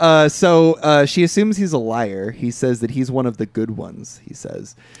 So she assumes he's a liar. He says that he's one of the good ones, he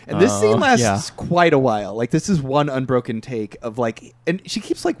says. And this scene lasts quite a while. Like, this is one unbroken take of, like, and she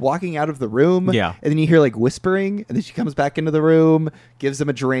keeps, like, walking out of the room. Yeah. And then you hear, like, whispering. And then she comes back into the room, gives him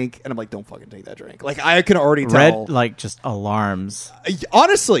a drink. And I'm like, don't fucking take that drink. Like, I can already tell. Red, like, just alarms.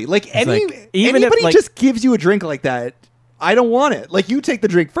 Honestly, like, like, even if, anybody like- just gives you a drink like that, I don't want it. Like, you take the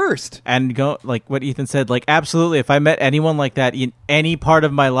drink first. And go, like what Ethan said, like, absolutely, if I met anyone like that in any part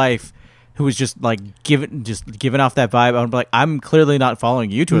of my life who was just, like, giving off that vibe, I'm like, I'm clearly not following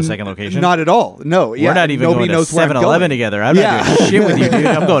you to a second location. Not at all. No. Yeah. We're not even Nobody going to knows where I'm 7-Eleven going. together. I'm Yeah. not doing shit with you, dude.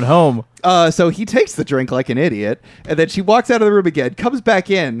 I'm going home. So he takes the drink like an idiot, and then she walks out of the room again, comes back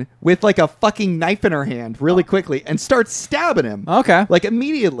in with like a fucking knife in her hand really quickly, and starts stabbing him. Okay. Like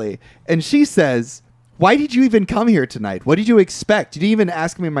immediately. And she says, why did you even come here tonight? What did you expect? You didn't even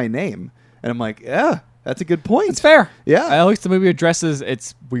ask me my name. And I'm like, yeah, that's a good point. It's fair. Yeah. At least the movie addresses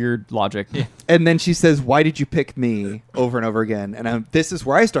its weird logic. Yeah. And then she says, why did you pick me over and over again? And this is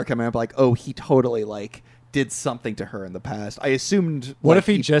where I start coming up like, oh, he totally like did something to her in the past. I assumed. What like, if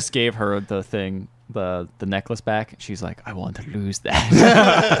he just gave her the thing, the necklace back? She's like, I want to lose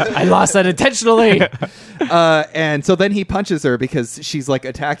that. I lost that intentionally. And so then he punches her because she's like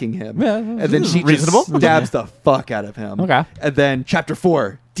attacking him. Yeah, and then she reasonable. just stabs the fuck out of him. Okay. And then chapter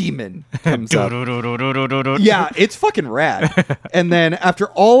 4, demon comes up. Yeah, it's fucking rad. And then after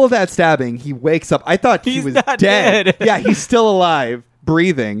all of that stabbing, he wakes up. I thought he He's was not dead. dead. Yeah, he's still alive,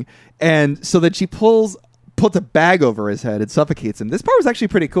 breathing. And so then she puts a bag over his head and suffocates him. This part was actually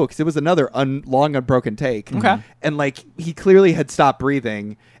pretty cool because it was another long unbroken take. Okay. And like he clearly had stopped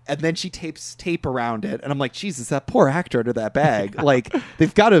breathing, and then she tapes tape around it, and I'm like, Jesus, that poor actor under that bag. Like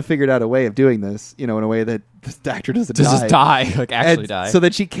they've got to have figured out a way of doing this, in a way that this actor doesn't Just die. Like actually And die. So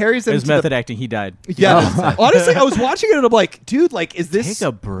that she carries him His to the- method acting, he died. Yeah. Honestly, I was watching it and I'm like, dude, like, is this Take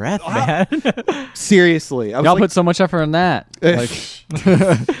a breath, man. seriously? I was Y'all like, put so much effort in that. Like,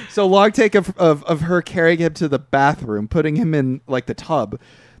 so long take of her carrying him to the bathroom, putting him in like the tub,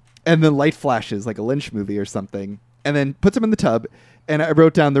 and then light flashes like a Lynch movie or something, and then puts him in the tub. And I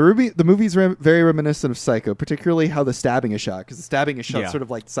wrote down the movie's very reminiscent of Psycho, particularly how the stabbing is shot, because the stabbing is shot Yeah. sort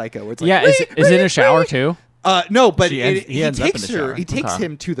of like Psycho. Where it's like, yeah, is it in a shower too? No, but He he ends up in takes the shower. He takes Okay.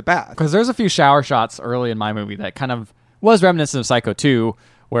 him to the bath. Because there's a few shower shots early in my movie that kind of was reminiscent of Psycho 2,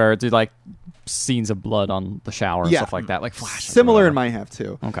 where it's like scenes of blood on the shower and Yeah. stuff like that, like flashes. or Similar in whatever. mine have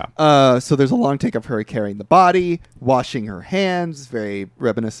too. Okay. So there's a long take of her carrying the body, washing her hands, very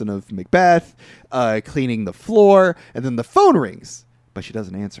reminiscent of Macbeth, cleaning the floor, and then the phone rings, but she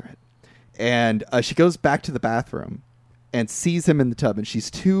doesn't answer it. And she goes back to the bathroom and sees him in the tub, and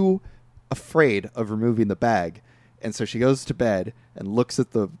she's too afraid of removing the bag. And so she goes to bed and looks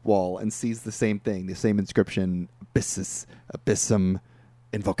at the wall and sees the same thing, the same inscription, Abyssus, Abyssum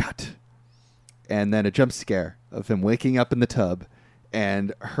Invocat. And then a jump scare of him waking up in the tub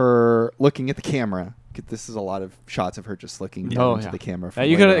and her looking at the camera. This is a lot of shots of her just looking down into the camera. from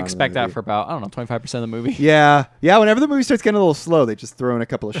You later could on in the expect that movie. for about, I don't know, 25% of the movie. Yeah. Whenever the movie starts getting a little slow, they just throw in a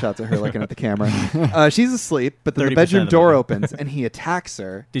couple of shots of her looking at the camera. She's asleep, but then the 30% bedroom of the door movie. opens and he attacks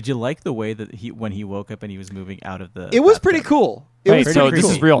her. Did you like the way that when he woke up and he was moving out of the? It was bathtub? pretty cool. It Wait, was so pretty this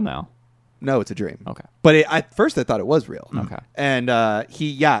cool. is real now. No, it's a dream. Okay. But at first I thought it was real. Okay. And and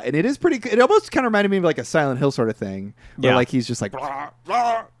it is pretty good. It almost kind of reminded me of like a Silent Hill sort of thing. Where Yeah. like he's just like, "Rah,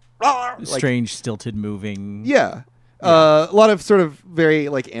 rah, rah," like, Strange, stilted, moving. yeah. A lot of sort of very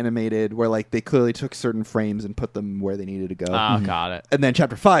like animated where like they clearly took certain frames and put them where they needed to go. Oh, got it. And then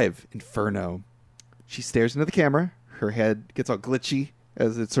chapter 5, Inferno. She stares into the camera. Her head gets all glitchy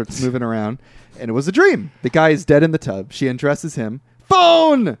as it starts moving around. And it was a dream. The guy is dead in the tub. She undresses him.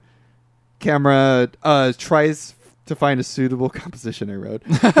 Phone! Camera tries to find a suitable composition, I wrote.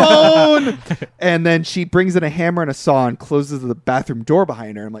 Phone! And then she brings in a hammer and a saw and closes the bathroom door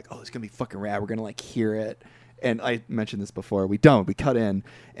behind her. I'm like, oh, it's going to be fucking rad. We're going to like hear it. And I mentioned this before. We don't. We cut in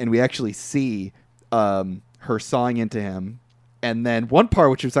and we actually see her sawing into him, and then one part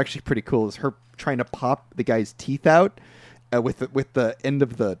which was actually pretty cool is her trying to pop the guy's teeth out with the end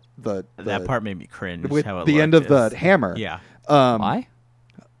of the that part made me cringe. with how it the end of looked. the hammer. Yeah. Why?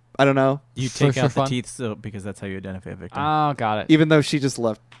 I don't know. You For take out the fun? teeth because that's how you identify a victim. Oh, got it. Even though she just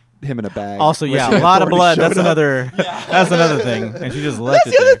left him in a bag. Also, where yeah, she a lot of already blood. showed That's up. another. That's another thing. And she just left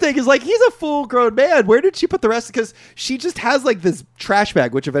That's it the other there. thing is like he's a full grown man. Where did she put the rest? Because she just has like this trash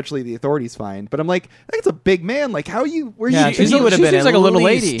bag, which eventually the authorities find. But I'm like, that's a big man. Like, how you? Where Yeah, you? she's he a- would have she been seems at like a little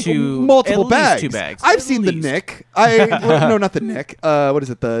least lady. multiple at bags. least 2 bags. I've At seen the least. Nick. No, not the Nick. What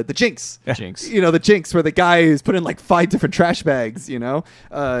is it? The Jinx. Jinx. You know, the Jinx, where the guy is put in like 5 different trash bags.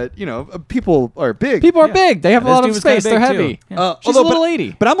 People are big. People are big. They have a This lot dude of was kinda space. They're big, heavy. too. Yeah. She's a little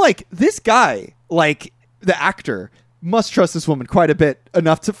lady. But I'm like, this guy, like the actor, must trust this woman quite a bit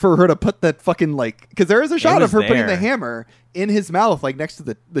enough for her to put that fucking like, because there is a shot of was her putting the there. hammer in his mouth, like next to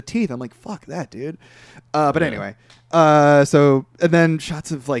the teeth. I'm like, fuck that, dude. But Yeah. anyway, and then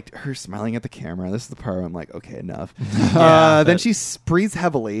shots of like her smiling at the camera. This is the part where I'm like, okay, enough. Then she breathes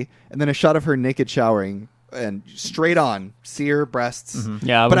heavily, and then a shot of her naked showering and straight on, see her breasts.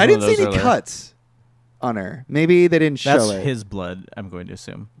 Yeah, but I was one didn't of see those any earlier. cuts on her. Maybe they didn't That's show it. his blood, I'm going to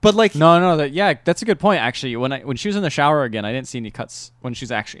assume. But like, No, that's a good point. Actually, when she was in the shower again, I didn't see any cuts when she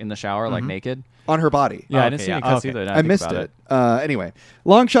was actually in the shower, like naked. on her body. Yeah, I Okay, didn't see any yeah, cuts okay. either. now I think missed about it. Anyway,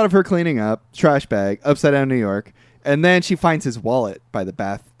 long shot of her cleaning up, trash bag, upside down New York, and then she finds his wallet by the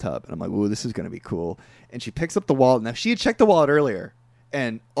bathtub, and I'm like, "Ooh, this is gonna be cool." And she picks up the wallet. Now she had checked the wallet earlier,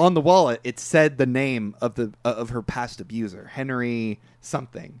 and on the wallet it said the name of the of her past abuser, Henry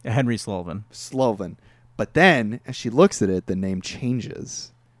something, Henry Sullivan. Sloven. But then, as she looks at it, the name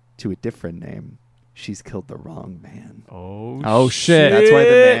changes to a different name. She's killed the wrong man. Oh shit! That's why the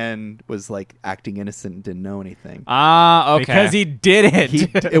man was like acting innocent and didn't know anything. Ah, okay. Because he did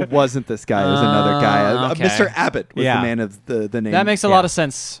it. It wasn't this guy. It was another guy. Okay. Mr. Abbott was Yeah. the man of the name. that makes a Yeah. lot of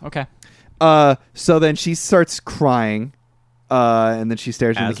sense. Okay. So then she starts crying, and then she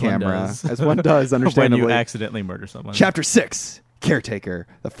stares As into the one camera, does. as one does, when understandably. you accidentally murder someone. Chapter 6, Caretaker.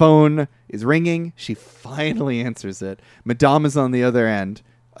 The phone is ringing. She finally answers it. Madame is on the other end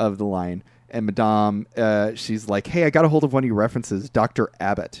of the line. And Madame, she's like, hey, I got a hold of one of your references, Dr.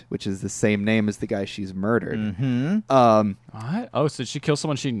 Abbott, which is the same name as the guy she's murdered. What? Oh, so did she kill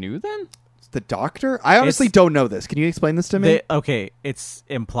someone she knew then? The doctor? I honestly It's- don't know this. Can you explain this to me? It's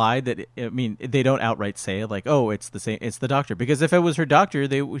implied that they don't outright say it, like, oh, it's the same, it's the doctor, because if it was her doctor,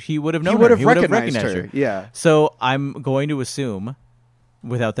 he would have known. He would her. have recognized her. Yeah. So I'm going to assume,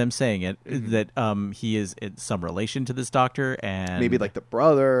 without them saying it, that he is in some relation to this doctor, and Maybe like the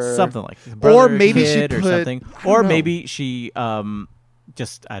brother. something like that. Or Brother, maybe she kid, or put- something, I don't or know. maybe she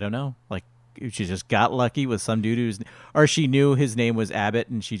just, I don't know, like she just got lucky with some dude or she knew his name was Abbott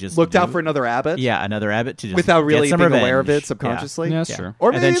and she just Looked out knew- for another Abbott? yeah, another Abbott to just Without really get some being revenge. aware of it Yeah. subconsciously? Yeah, that's Yeah. true.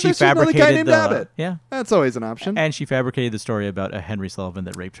 Or And maybe then she there's another guy fabricated named the Abbott. yeah, That's always an option. and she fabricated the story about a Henry Sullivan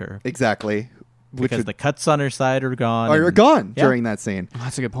that raped her Exactly. Which because would, the cuts on her side are gone. are and- gone Yeah. during that scene. Oh,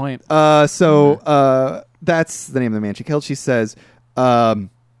 that's a good point. That's the name of the man she killed. She says,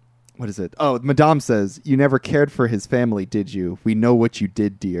 what is it? Oh, Madame says, you never cared for his family, did you? We know what you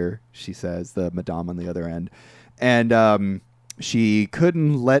did, dear, she says, the Madame on the other end. And she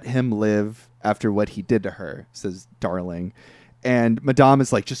couldn't let him live after what he did to her, says Darling. And Madame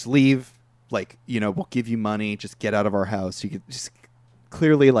is like, just leave. Like, we'll give you money. Just get out of our house. You could just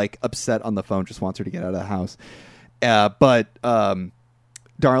clearly like upset on the phone, just wants her to get out of the house. But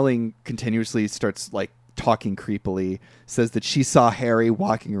Darling continuously starts like talking creepily, says that she saw Harry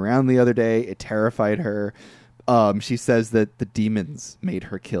walking around the other day. It terrified her. She says that the demons made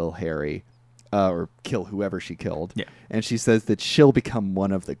her kill Harry, or kill whoever she killed. Yeah. And she says that she'll become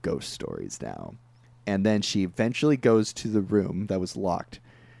one of the ghost stories now. And then she eventually goes to the room that was locked,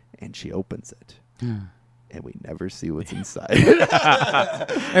 and she opens it. And we never see what's inside.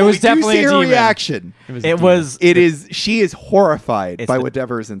 It was We do definitely see a her demon. reaction. a It demon. was She is horrified It's by the-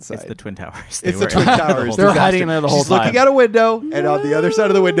 whatever is inside. it's the Twin Towers. It's They the were Twin the Towers. whole They're time. hiding there the whole She's looking time. out a window, and on the other side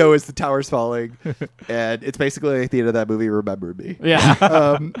of the window is the towers falling. And it's basically like the end of that movie, Remember Me.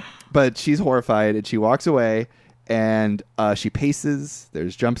 Yeah. But she's horrified, and she walks away, and she paces.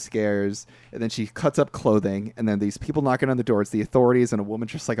 There's jump scares, and then she cuts up clothing, and then these people knocking on the door. It's the authorities and a woman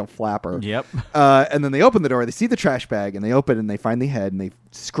just like a flapper. Yep. And then they open the door. They see the trash bag, and they open and they find the head, and they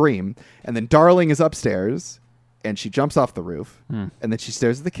scream. And then Darling is upstairs, and she jumps off the roof, and then she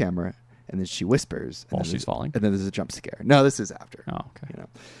stares at the camera, and then she whispers. And While then she's falling? And then there's a jump scare. No, this is after. Oh, okay.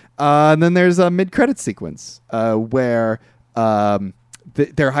 And then there's a mid-credit sequence where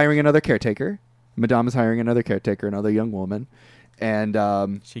they're hiring another caretaker. Madame is hiring another caretaker, another young woman.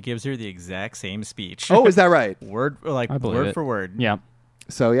 And She gives her the exact same speech. oh, is that right? Word I believe word it. for word. Yeah.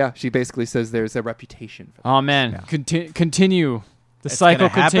 So yeah, she basically says there's a reputation. For Oh man, continue. The It's cycle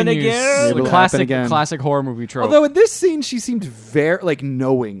gonna happen continues. again? It will The happen again. classic horror movie trope. Although in this scene, she seemed very like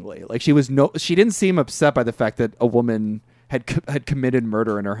knowingly, like she didn't seem upset by the fact that a woman had committed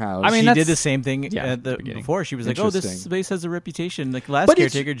murder in her house. I mean, she that's- did the same thing yeah, at the beginning. before. She was like, "Oh, this Interesting. place has a reputation." Like last But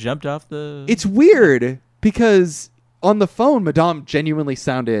it's- caretaker jumped off the. it's weird because on the phone, Madame genuinely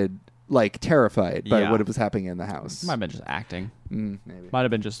sounded like terrified by Yeah. what was happening in the house. might have been just acting. Maybe. Might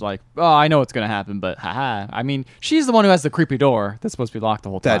have been just like, oh, I know what's gonna happen, but haha. I mean, she's the one who has the creepy door that's supposed to be locked the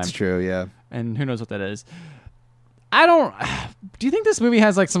whole time. That's true. Yeah. And who knows what that is. I don't. Do you think this movie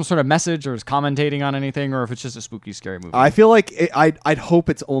has like some sort of message or is commentating on anything, or if it's just a spooky, scary movie? I feel like I'd hope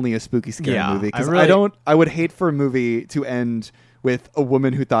it's only a spooky, scary Yeah, movie because I really- I would hate for a movie to end with a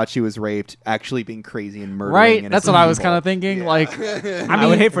woman who thought she was raped actually being crazy and murdering. Right? innocent That's what I was people. kind of thinking. Like, I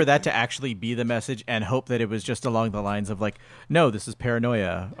would hate for that to actually be the message, and hope that it was just along the lines of like, "No, this is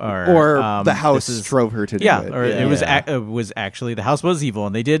paranoia," Or the house this is- drove her to do yeah, it. or Yeah. it was Yeah. it was actually the house was evil,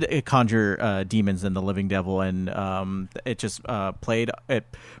 and they did conjure demons and the living devil, and it just preyed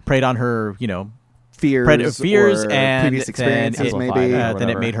on her, fears, fears or and previous experiences, then maybe. it- then it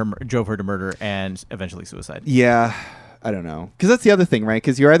whatever. made her drove her to murder and eventually suicide. Yeah, I don't know, because that's the other thing, right?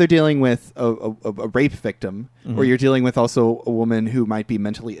 Because you're either dealing with a rape victim, or you're dealing with also a woman who might be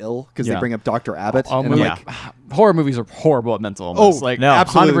mentally ill because they Yeah. bring up Dr. Abbott. and I'm movie- like, horror movies are horrible at mental oh, illness. Like, no,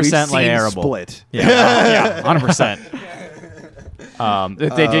 absolutely, 100% we've like seen terrible. Split. yeah, 100%.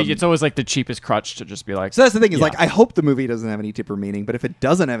 It's always like the cheapest crutch to just be like. So that's the thing is yeah. like I hope the movie doesn't have any deeper meaning, but if it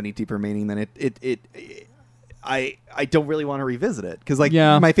doesn't have any deeper meaning, then I don't really want to revisit it because like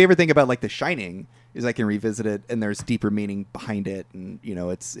Yeah. my favorite thing about like The Shining is I can revisit it and there's deeper meaning behind it, and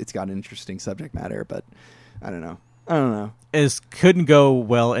it's got an interesting subject matter, but I don't know. Couldn't go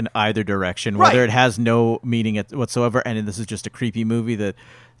well in either direction, whether Right. it has no meaning whatsoever, and this is just a creepy movie that,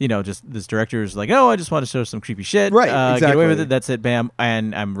 just this director is like, oh, I just want to show some creepy shit. Right, Get away with exactly. it. That's it, bam.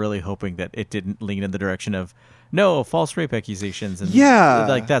 And I'm really hoping that it didn't lean in the direction of, no, false rape accusations and Yeah.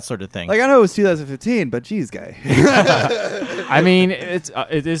 like that sort of thing. Like I know it was 2015, but geez, guy. I mean, it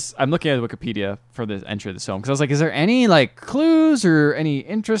is. I'm looking at Wikipedia for the entry of this film because I was like, is there any like clues or any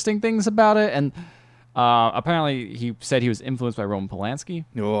interesting things about it? And apparently, he said he was influenced by Roman Polanski.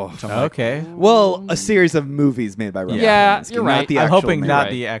 Oh. okay. Well, a series of movies made by Roman Yeah, Polanski, you're not right. the I'm actual hoping man. not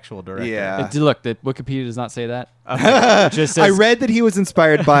Right. the actual director. Yeah. Look, the Wikipedia does not say that. It just says, I read that he was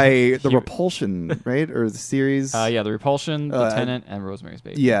inspired by The Repulsion, right, or the series. yeah, The Repulsion, The Uh, Tenant, and Rosemary's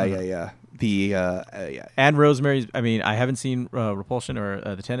Baby. Yeah. The yeah. And Rosemary's, I mean, I haven't seen Repulsion or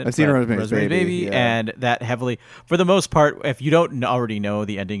The Tenant. I've seen but Rosemary's Baby, yeah. and that heavily, for the most part, if you don't already know,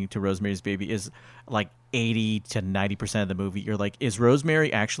 the ending to Rosemary's Baby is like 80 to 90% of the movie. You're like, is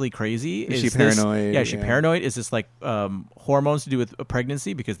Rosemary actually crazy? Is she this- paranoid? Yeah, is she Yeah. paranoid? Is this like hormones to do with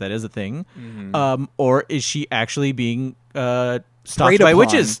pregnancy? Because that is a thing. Mm-hmm. Or is she actually being stalked Preyed by upon.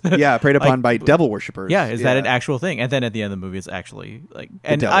 witches? Yeah, preyed upon Like, by devil worshippers. Yeah, is that an Yeah. actual thing? And then at the end of the movie, it's actually like,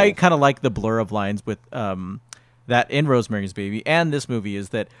 and devil. I kind of like the blur of lines with that in Rosemary's Baby and this movie is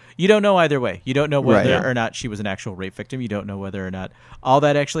that you don't know either way. You don't know whether Right. or not she was an actual rape victim. You don't know whether or not all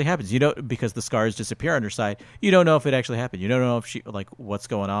that actually happens. You don't, because the scars disappear on her side. You don't know if it actually happened. You don't know if she, like, what's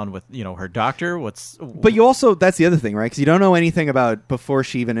going on with her doctor. But you also, that's the other thing, right? Because you don't know anything about before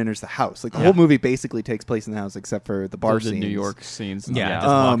she even enters the house. Like the whole movie basically takes place in the house except for the bar the scenes. New York scenes. yeah, just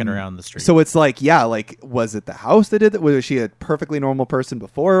walking around the street. So it's like, was it the house that did that? Was she a perfectly normal person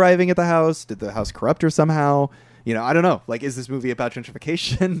before arriving at the house? Did the house corrupt her somehow? I don't know. Like, is this movie about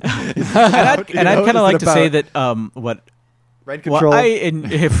gentrification? and I'd kind of like to say that what. Rent control. Well,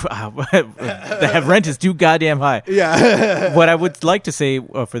 if the rent is too goddamn high. Yeah. What I would like to say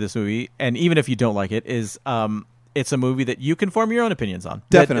for this movie, and even if you don't like it, is it's a movie that you can form your own opinions on.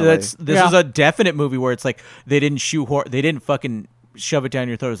 Definitely. This is a definite movie where it's like they didn't they didn't fucking shove it down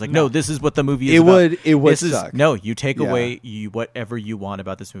your throat. It's like, no, this is what the movie is about. It would This is, suck. no, you take Yeah. away whatever you want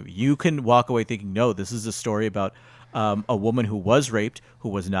about this movie. You can walk away thinking, no, this is a story about a woman who was raped, who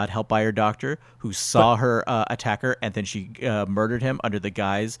was not helped by her doctor, who saw her attacker, and then she murdered him under the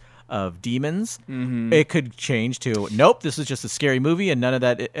guise of demons. Mm-hmm. It could change to, nope, this is just a scary movie, and none of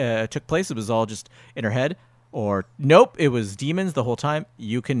that took place. It was all just in her head. or nope, it was demons the whole time.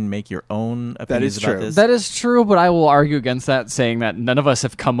 You can make your own opinions is about true. this. That is true, but I will argue against that, saying that none of us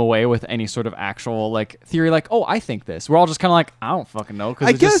have come away with any sort of actual like theory. Like, oh, I think this. We're all just kind of like, I don't fucking know,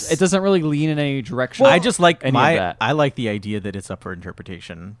 I because guess- it doesn't really lean in any direction. I just like any of that. I like the idea that it's up for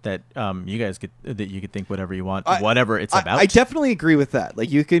interpretation. That you guys could think whatever you want, whatever it's about. I definitely agree with that.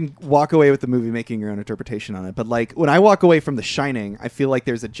 Like, you can walk away with the movie making your own interpretation on it. But like, when I walk away from The Shining, I feel like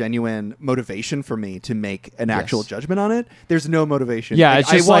there's a genuine motivation for me to make an actual judgment on it. There's no motivation. Yeah, Like,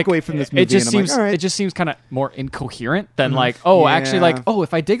 it's just I walk like, away from this movie it just and I'm seems like, all right. it just seems kind of more incoherent than like, oh, actually, Yeah. like, oh,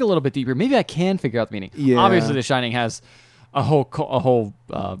 if I dig a little bit deeper, maybe I can figure out the meaning. Yeah. Obviously, The Shining has a whole slew cult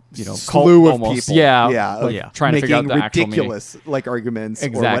of almost. people. Yeah, of yeah. trying to figure out making the actual meaning. ridiculous like arguments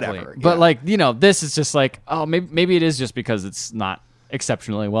Exactly. or whatever. But Yeah. like, this is just like, oh, maybe it is just because it's not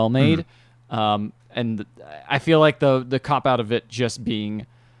exceptionally well made. And I feel like the cop out of it just being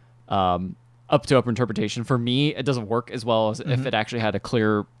up to interpretation, for me, it doesn't work as well as if it actually had a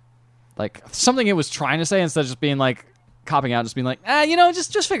clear, like, something it was trying to say, instead of just being like copping out, just being like,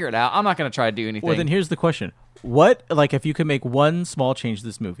 just figure it out. I'm not going to try to do anything. Well, then here's the question: what, like, if you could make one small change to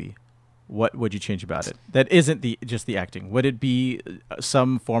this movie, what would you change about it? That isn't just the acting. Would it be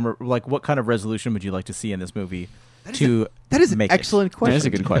some form of, like, what kind of resolution would you like to see in this movie? That is an make excellent question. That is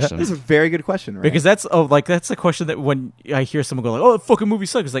a good question. That's a very good question, right? Because that's a question that when I hear someone go like, "Oh, the fucking movie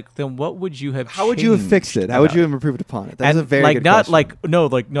sucks," it's like, then what would you have? how would you have fixed it? How would about you have improved upon it? That's and a very like good not question.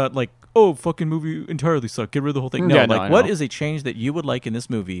 not like, oh, fucking movie entirely sucked. Get rid of the whole thing. No, Yeah, no, like, I what know. is a change that you would like in this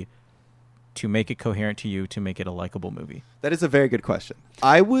movie to make it coherent to you, to make it a likable movie? That is a very good question.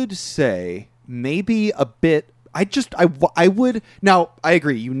 I would say maybe a bit. I would. Now, I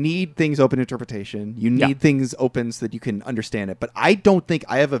agree. You need things open to interpretation. You need things open so that you can understand it. But I don't think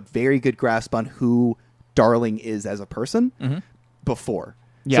I have a very good grasp on who Darling is as a person before.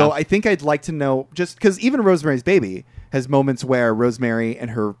 Yeah. So I think I'd like to know, just because even Rosemary's Baby has moments where Rosemary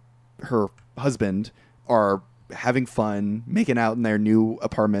and her husband are having fun, making out in their new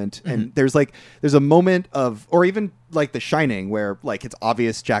apartment, and there's a moment of, or even like The Shining, where like it's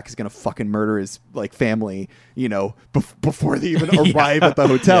obvious Jack is gonna fucking murder his like family, before they even arrive at the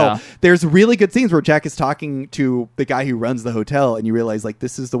hotel. Yeah. There's really good scenes where Jack is talking to the guy who runs the hotel, and you realize like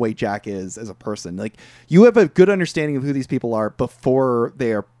this is the way Jack is as a person. Like, you have a good understanding of who these people are before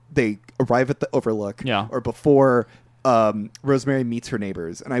they arrive at the Overlook, or before Rosemary meets her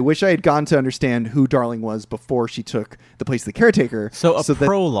neighbors. And I wish I had gone to understand who Darling was before she took the place of the caretaker. So that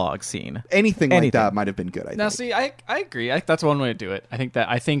prologue scene. anything like that might have been good, I Now, think. see, I agree. That's one way to do it.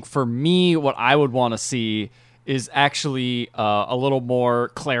 I think for me, what I would want to see is actually a little more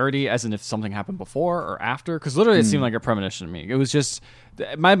clarity, as in if something happened before or after. Because literally, it seemed like a premonition to me.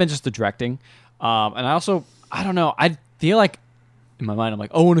 It might have been just the directing. And I don't know. I feel like in my mind, I'm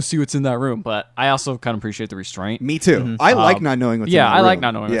like, I want to see what's in that room. But I also kind of appreciate the restraint. Me too. I like not knowing what's in that room. I like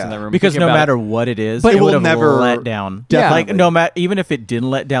not knowing what's in that room. Because Thinking no about matter it. what it is, But it it would will have never- let down. Definitely. Like, no matter, even if it didn't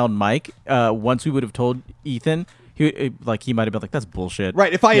let down Mike, once we would have told Ethan, he might have been like, "That's bullshit."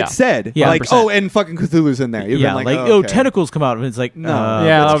 Right, if I Yeah. had said, Yeah, like, 100%. oh, and fucking Cthulhu's in there. You'd Yeah, been like, oh, okay. tentacles come out, and it's like, No. Yeah, that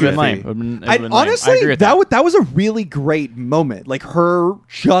that's would have been goofy. lame. It would've been lame. I Honestly, agree with that was a really great moment. Like, her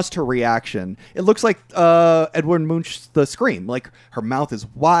reaction. It looks like Edward Munch's The Scream. Like, her mouth is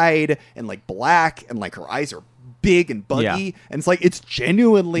wide and like black, and like her eyes are big and buggy, Yeah. and it's like it's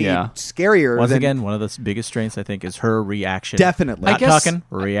genuinely scarier. Once than, again, one of the biggest strengths, I think, is her reaction. Definitely. Not I guess- talking,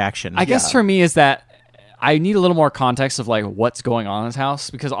 reaction. I guess for me is that I need a little more context of like what's going on in his house,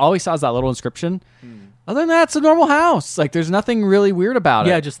 because all we saw is that little inscription. Other than that, it's a normal house. Like, there's nothing really weird about it.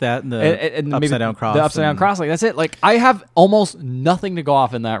 Yeah, just that and the And maybe upside down cross. The upside down and- cross. Like, that's it. Like, I have almost nothing to go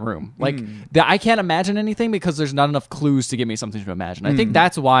off in that room. Like, I can't imagine anything because there's not enough clues to give me something to imagine. I think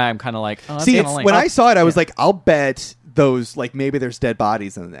that's why I'm kind of like, oh, that's See, kinda lame. when I saw it, I was like, I'll bet those, like, maybe there's dead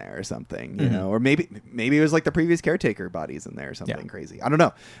bodies in there or something, you know, or maybe it was like the previous caretaker bodies in there or something crazy. I don't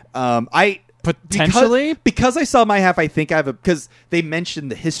know. Potentially? because I saw my half, I think I have because they mentioned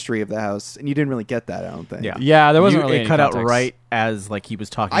the history of the house, and you didn't really get that. I don't think. Yeah, there wasn't You- really it any cut out context. right as like he was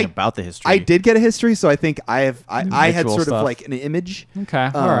talking I- about the history. I did get a history, so I think I had Visual sort stuff. of like an image. Okay,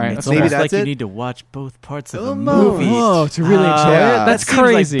 all right. It's That's maybe almost fair. like that's you it. need to watch both parts of Oh, the no. movie. Whoa, to really enjoy yeah. it? That's That seems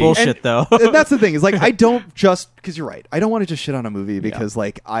like crazy. bullshit, though. And that's the thing, is like, I don't just, because you're right, I don't want to just shit on a movie because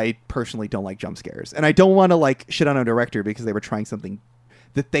like I personally don't like jump scares, and I don't want to like shit on a director because they were trying something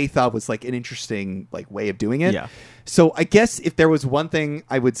that they thought was like an interesting like way of doing it. Yeah. So I guess if there was one thing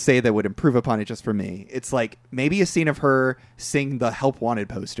I would say that would improve upon it just for me, it's like maybe a scene of her seeing the Help Wanted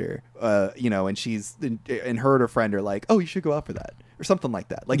poster, and she's and her and her friend are like, oh, you should go out for that or something like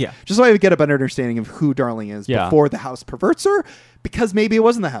that. Like, Yeah. just so I would get a better understanding of who Darling is Yeah. before the house perverts her, because maybe it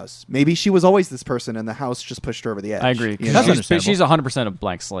wasn't the house. Maybe she was always this person, and the house just pushed her over the edge. I agree. you 'Cause know? That's she's understandable. 100% a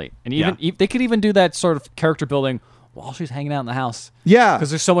blank slate, and even Yeah. they could even do that sort of character building while she's hanging out in the house. Yeah.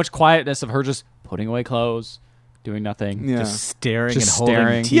 Because there's so much quietness of her just putting away clothes, doing nothing. Yeah. Just staring Just and holding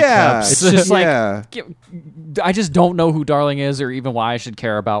staring. Yeah. teacups. It's just like Yeah. I just don't know who Darling is, or even why I should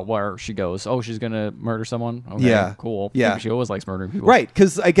care about where she goes. Oh, she's gonna murder someone. Okay, Yeah. cool. Yeah. Maybe she always likes murdering people. Right,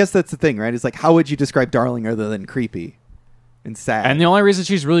 because I guess that's the thing, right? It's like, how would you describe Darling other than creepy and sad? And the only reason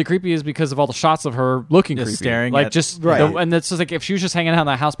she's really creepy is because of all the shots of her looking Just creepy, staring like at- just Right. and it's just like if she was just hanging out in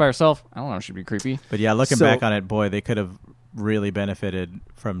that house by herself, I don't know, she'd be creepy. But yeah, looking So- back on it, boy, they could have really benefited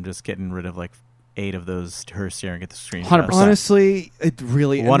from just getting rid of like 8 of those, her staring at the screen. 100%. Honestly, it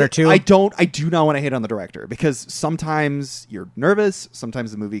really One or two? I do not want to hate on the director, because sometimes you're nervous,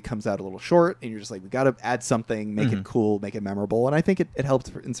 sometimes the movie comes out a little short, and you're just like, we got to add something, make it cool, make it memorable, and I think it helps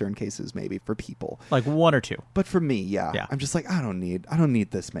in certain cases, maybe for people. Like 1 or 2. But for me, yeah, Yeah. I'm just like, I don't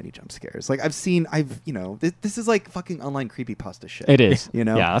need this many jump scares. Like this is like fucking online creepypasta shit. It is, you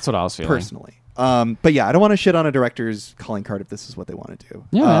know, Yeah, that's what I was feeling. personally. But yeah, I don't want to shit on a director's calling card if this is what they want to do.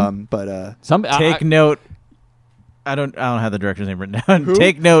 Yeah, man. But Take note. I don't have the director's name written down. Who?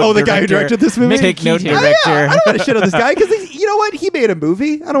 Take note. Oh, the guy who director. directed this movie? Take note, Keaton. director. I don't want to shit on this guy because you know what? He made a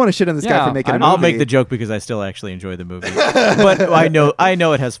movie. I don't want to shit on this guy Yeah, for making a movie. I'll make the joke because I still actually enjoy the movie, but I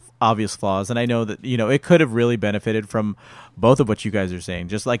know it has obvious flaws, and I know that it could have really benefited from both of what you guys are saying.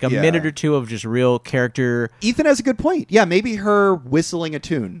 Just like a Yeah. minute or two of just real character. Ethan has a good point. Yeah, maybe her whistling a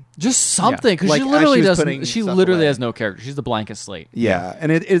tune. Just something, because Like, she as literally she was doesn't. putting She stuff literally away. has no character. She's the blankest slate. Yeah,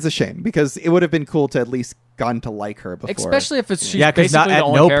 and it is a shame because it would have been cool to at least gotten to like her before. Especially if it's she's Yeah, because basically at the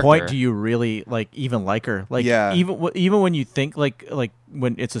only no character. point do you really like even like her. Like Yeah. even when you think like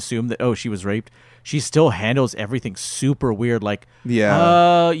when it's assumed that she was raped, she still handles everything super weird. Like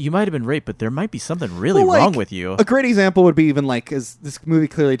you might have been raped, but there might be something really Well, like, wrong with you. A great example would be even like, is this movie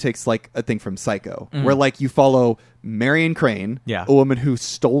clearly takes like a thing from Psycho, where like you follow Marion Crane, Yeah. a woman who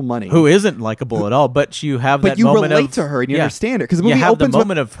stole money, Who isn't likable at all, but you have but that you moment relate of, to her and you yeah. understand her because the You movie have the opens with,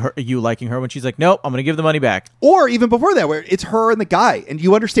 moment of you liking her when she's like, "Nope, I'm going to give the money back." or even before that, where it's her and the guy, and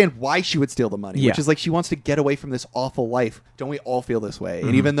you understand why she would steal the money, Yeah. which is like she wants to get away from this awful life. Don't we all feel this way? Mm-hmm.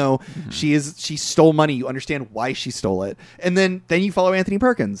 And even though she stole money, you understand why she stole it, and then you follow Anthony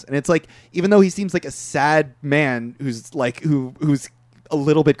Perkins, and it's like even though he seems like a sad man who's like who's a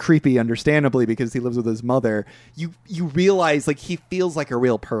little bit creepy, understandably, because he lives with his mother, you realize like he feels like a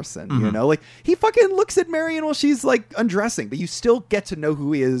real person, you know, like he fucking looks at Marion while she's like undressing, but you still get to know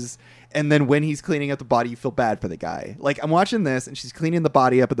who he is. And then when he's cleaning up the body, you feel bad for the guy. Like I'm watching this and she's cleaning the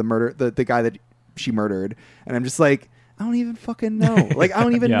body up of the guy that she murdered, and I'm just like, I don't even fucking know. Like I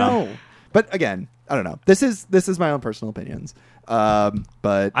don't even Yeah. know. But again, I don't know. This is my own personal opinions.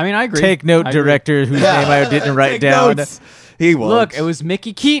 But I mean, I agree. Take note, I agree. director, whose name I didn't write Take down. notes. He won't. Look, it was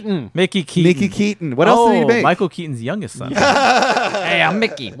Mickey Keaton. Mickey Keaton. Mickey Keaton. What else did he make? Michael Keaton's youngest son. Hey, I'm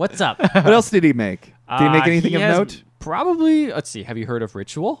Mickey. What's up? What else did he make? Did he make anything he of has note? Probably. Let's see. Have you heard of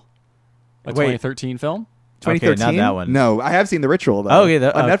Ritual? A Wait. 2013 film. 2013. Okay, not that one. No, I have seen The Ritual though. Oh, yeah,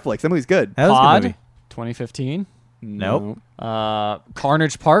 that- on Netflix. That movie's good. That was a good Pod. movie. 2015. Nope.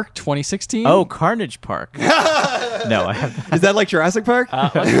 Carnage Park. 2016. Oh, Carnage Park. No, I have. Is that like Jurassic Park?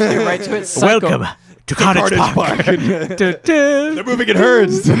 Let's just get right to it. Psycho. Welcome to Carnage Park. They're moving in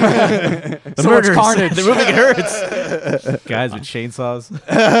herds. The So much murders. carnage. They're moving in herds. Guys with chainsaws.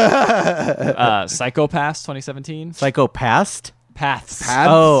 Psychopaths. 2017. Psychopaths? Paths. Paths?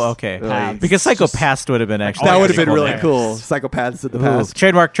 Oh, okay. Paths. Because Psychopaths would have been actually. That Oh, would have yeah, been cool really name. cool. Psychopaths in the Ooh, past.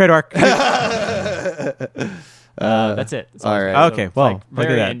 trademark. That's it. That's all it's right. about. Okay, it's well, like look at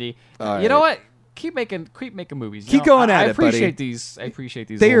very that. indie. All You know right. what? Keep making movies. you Keep know? going at I it, buddy. appreciate these. I appreciate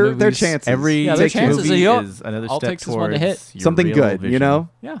these. They're little their movies. chances. Every Yeah, they're chances. movie You know, is another all step takes is one to towards hit. your Something real good, vision. you know?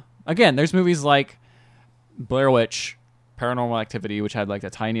 Yeah. Again, there's movies like Blair Witch, Paranormal Activity, which had like the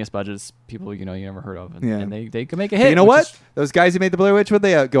tiniest budgets people you never heard of, and, Yeah. and they can make a But hit. you know which what? is Those guys who made the Blair Witch, what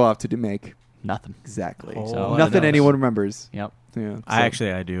they go off to do make? Nothing. Exactly. Oh, So, Nothing knows? anyone remembers. Yep. Yeah. I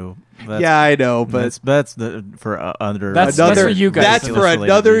do. That's, Yeah, I know, but that's for under. That's another. for you guys. That's for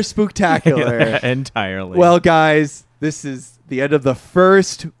another spooktacular. entirely. Well, guys, this is the end of the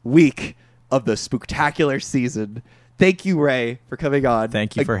first week of the spooktacular season. Thank you, Ray, for coming on.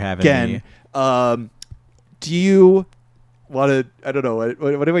 Thank you for having again. me. Do you want to? I don't know.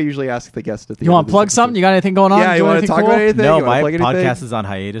 What do I usually ask the guest at the You end want of to this plug episode? something? You got anything going on? Yeah, you want to talk about anything? no, You wanna my plug anything? podcast is on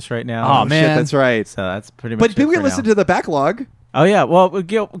hiatus right now. Oh, man. Shit, that's right. So that's pretty much. But it people for can listen now. to the backlog. Oh yeah, well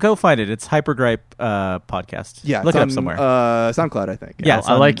go find it. It's Hypergripe podcast. Yeah, look it's it up on, somewhere. SoundCloud, I think. Yeah, it's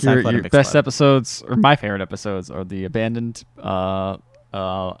I on like your SoundCloud and best Mixcloud. episodes, or my favorite episodes are the abandoned.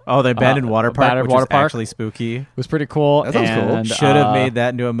 Oh, the abandoned water park, abandoned which water is park. actually spooky. Was pretty cool. That sounds cool. and, Should have made that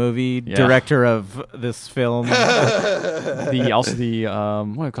into a movie. yeah. Director of this film. the what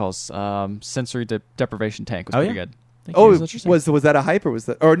do it calls sensory deprivation tank was Oh, pretty yeah. good. Thank you. It Oh, was interesting. was that a hype or was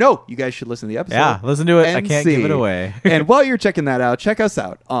that? Or no, you guys should listen to the episode. Yeah, listen to it. I and can't see. give it away. And while you're checking that out, check us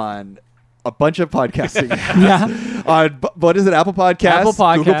out on a bunch of podcasting. Yeah. On what is it? Apple Podcasts, Apple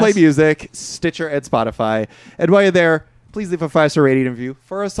Podcasts. Google Play Music, Stitcher, and Spotify. And while you're there, please leave a 5-star rating and review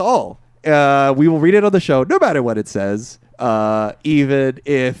for us all. We will read it on the show, no matter what it says, even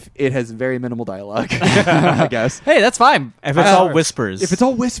if it has very minimal dialogue. I guess Hey, that's fine. If it's all whispers. if it's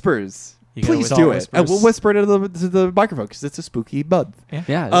all whispers, You gotta please whisper. do All it, and we'll whispers. whisper it into the microphone because it's a spooky month. Yeah.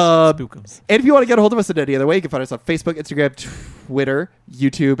 Spookums. And if you want to get a hold of us in any other way, you can find us on Facebook, Instagram, Twitter,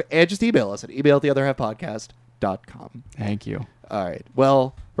 YouTube, and just email us at email@theotherhalfpodcast.com. Thank you. All right.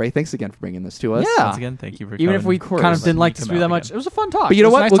 Well, Ray, thanks again for bringing this to us. Yeah. Once again, thank you for Even if we coming. kind of didn't like Come this movie out that much, again. it was a fun talk. But you know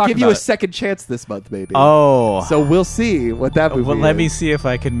It was what? nice We'll talking give you a about it. second chance this month, maybe. Oh. So we'll see what that movie well, let is. me see if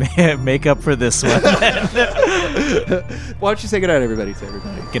I can make up for this one. Why don't you say goodnight, everybody, to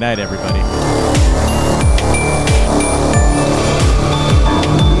everybody? Good night, everybody.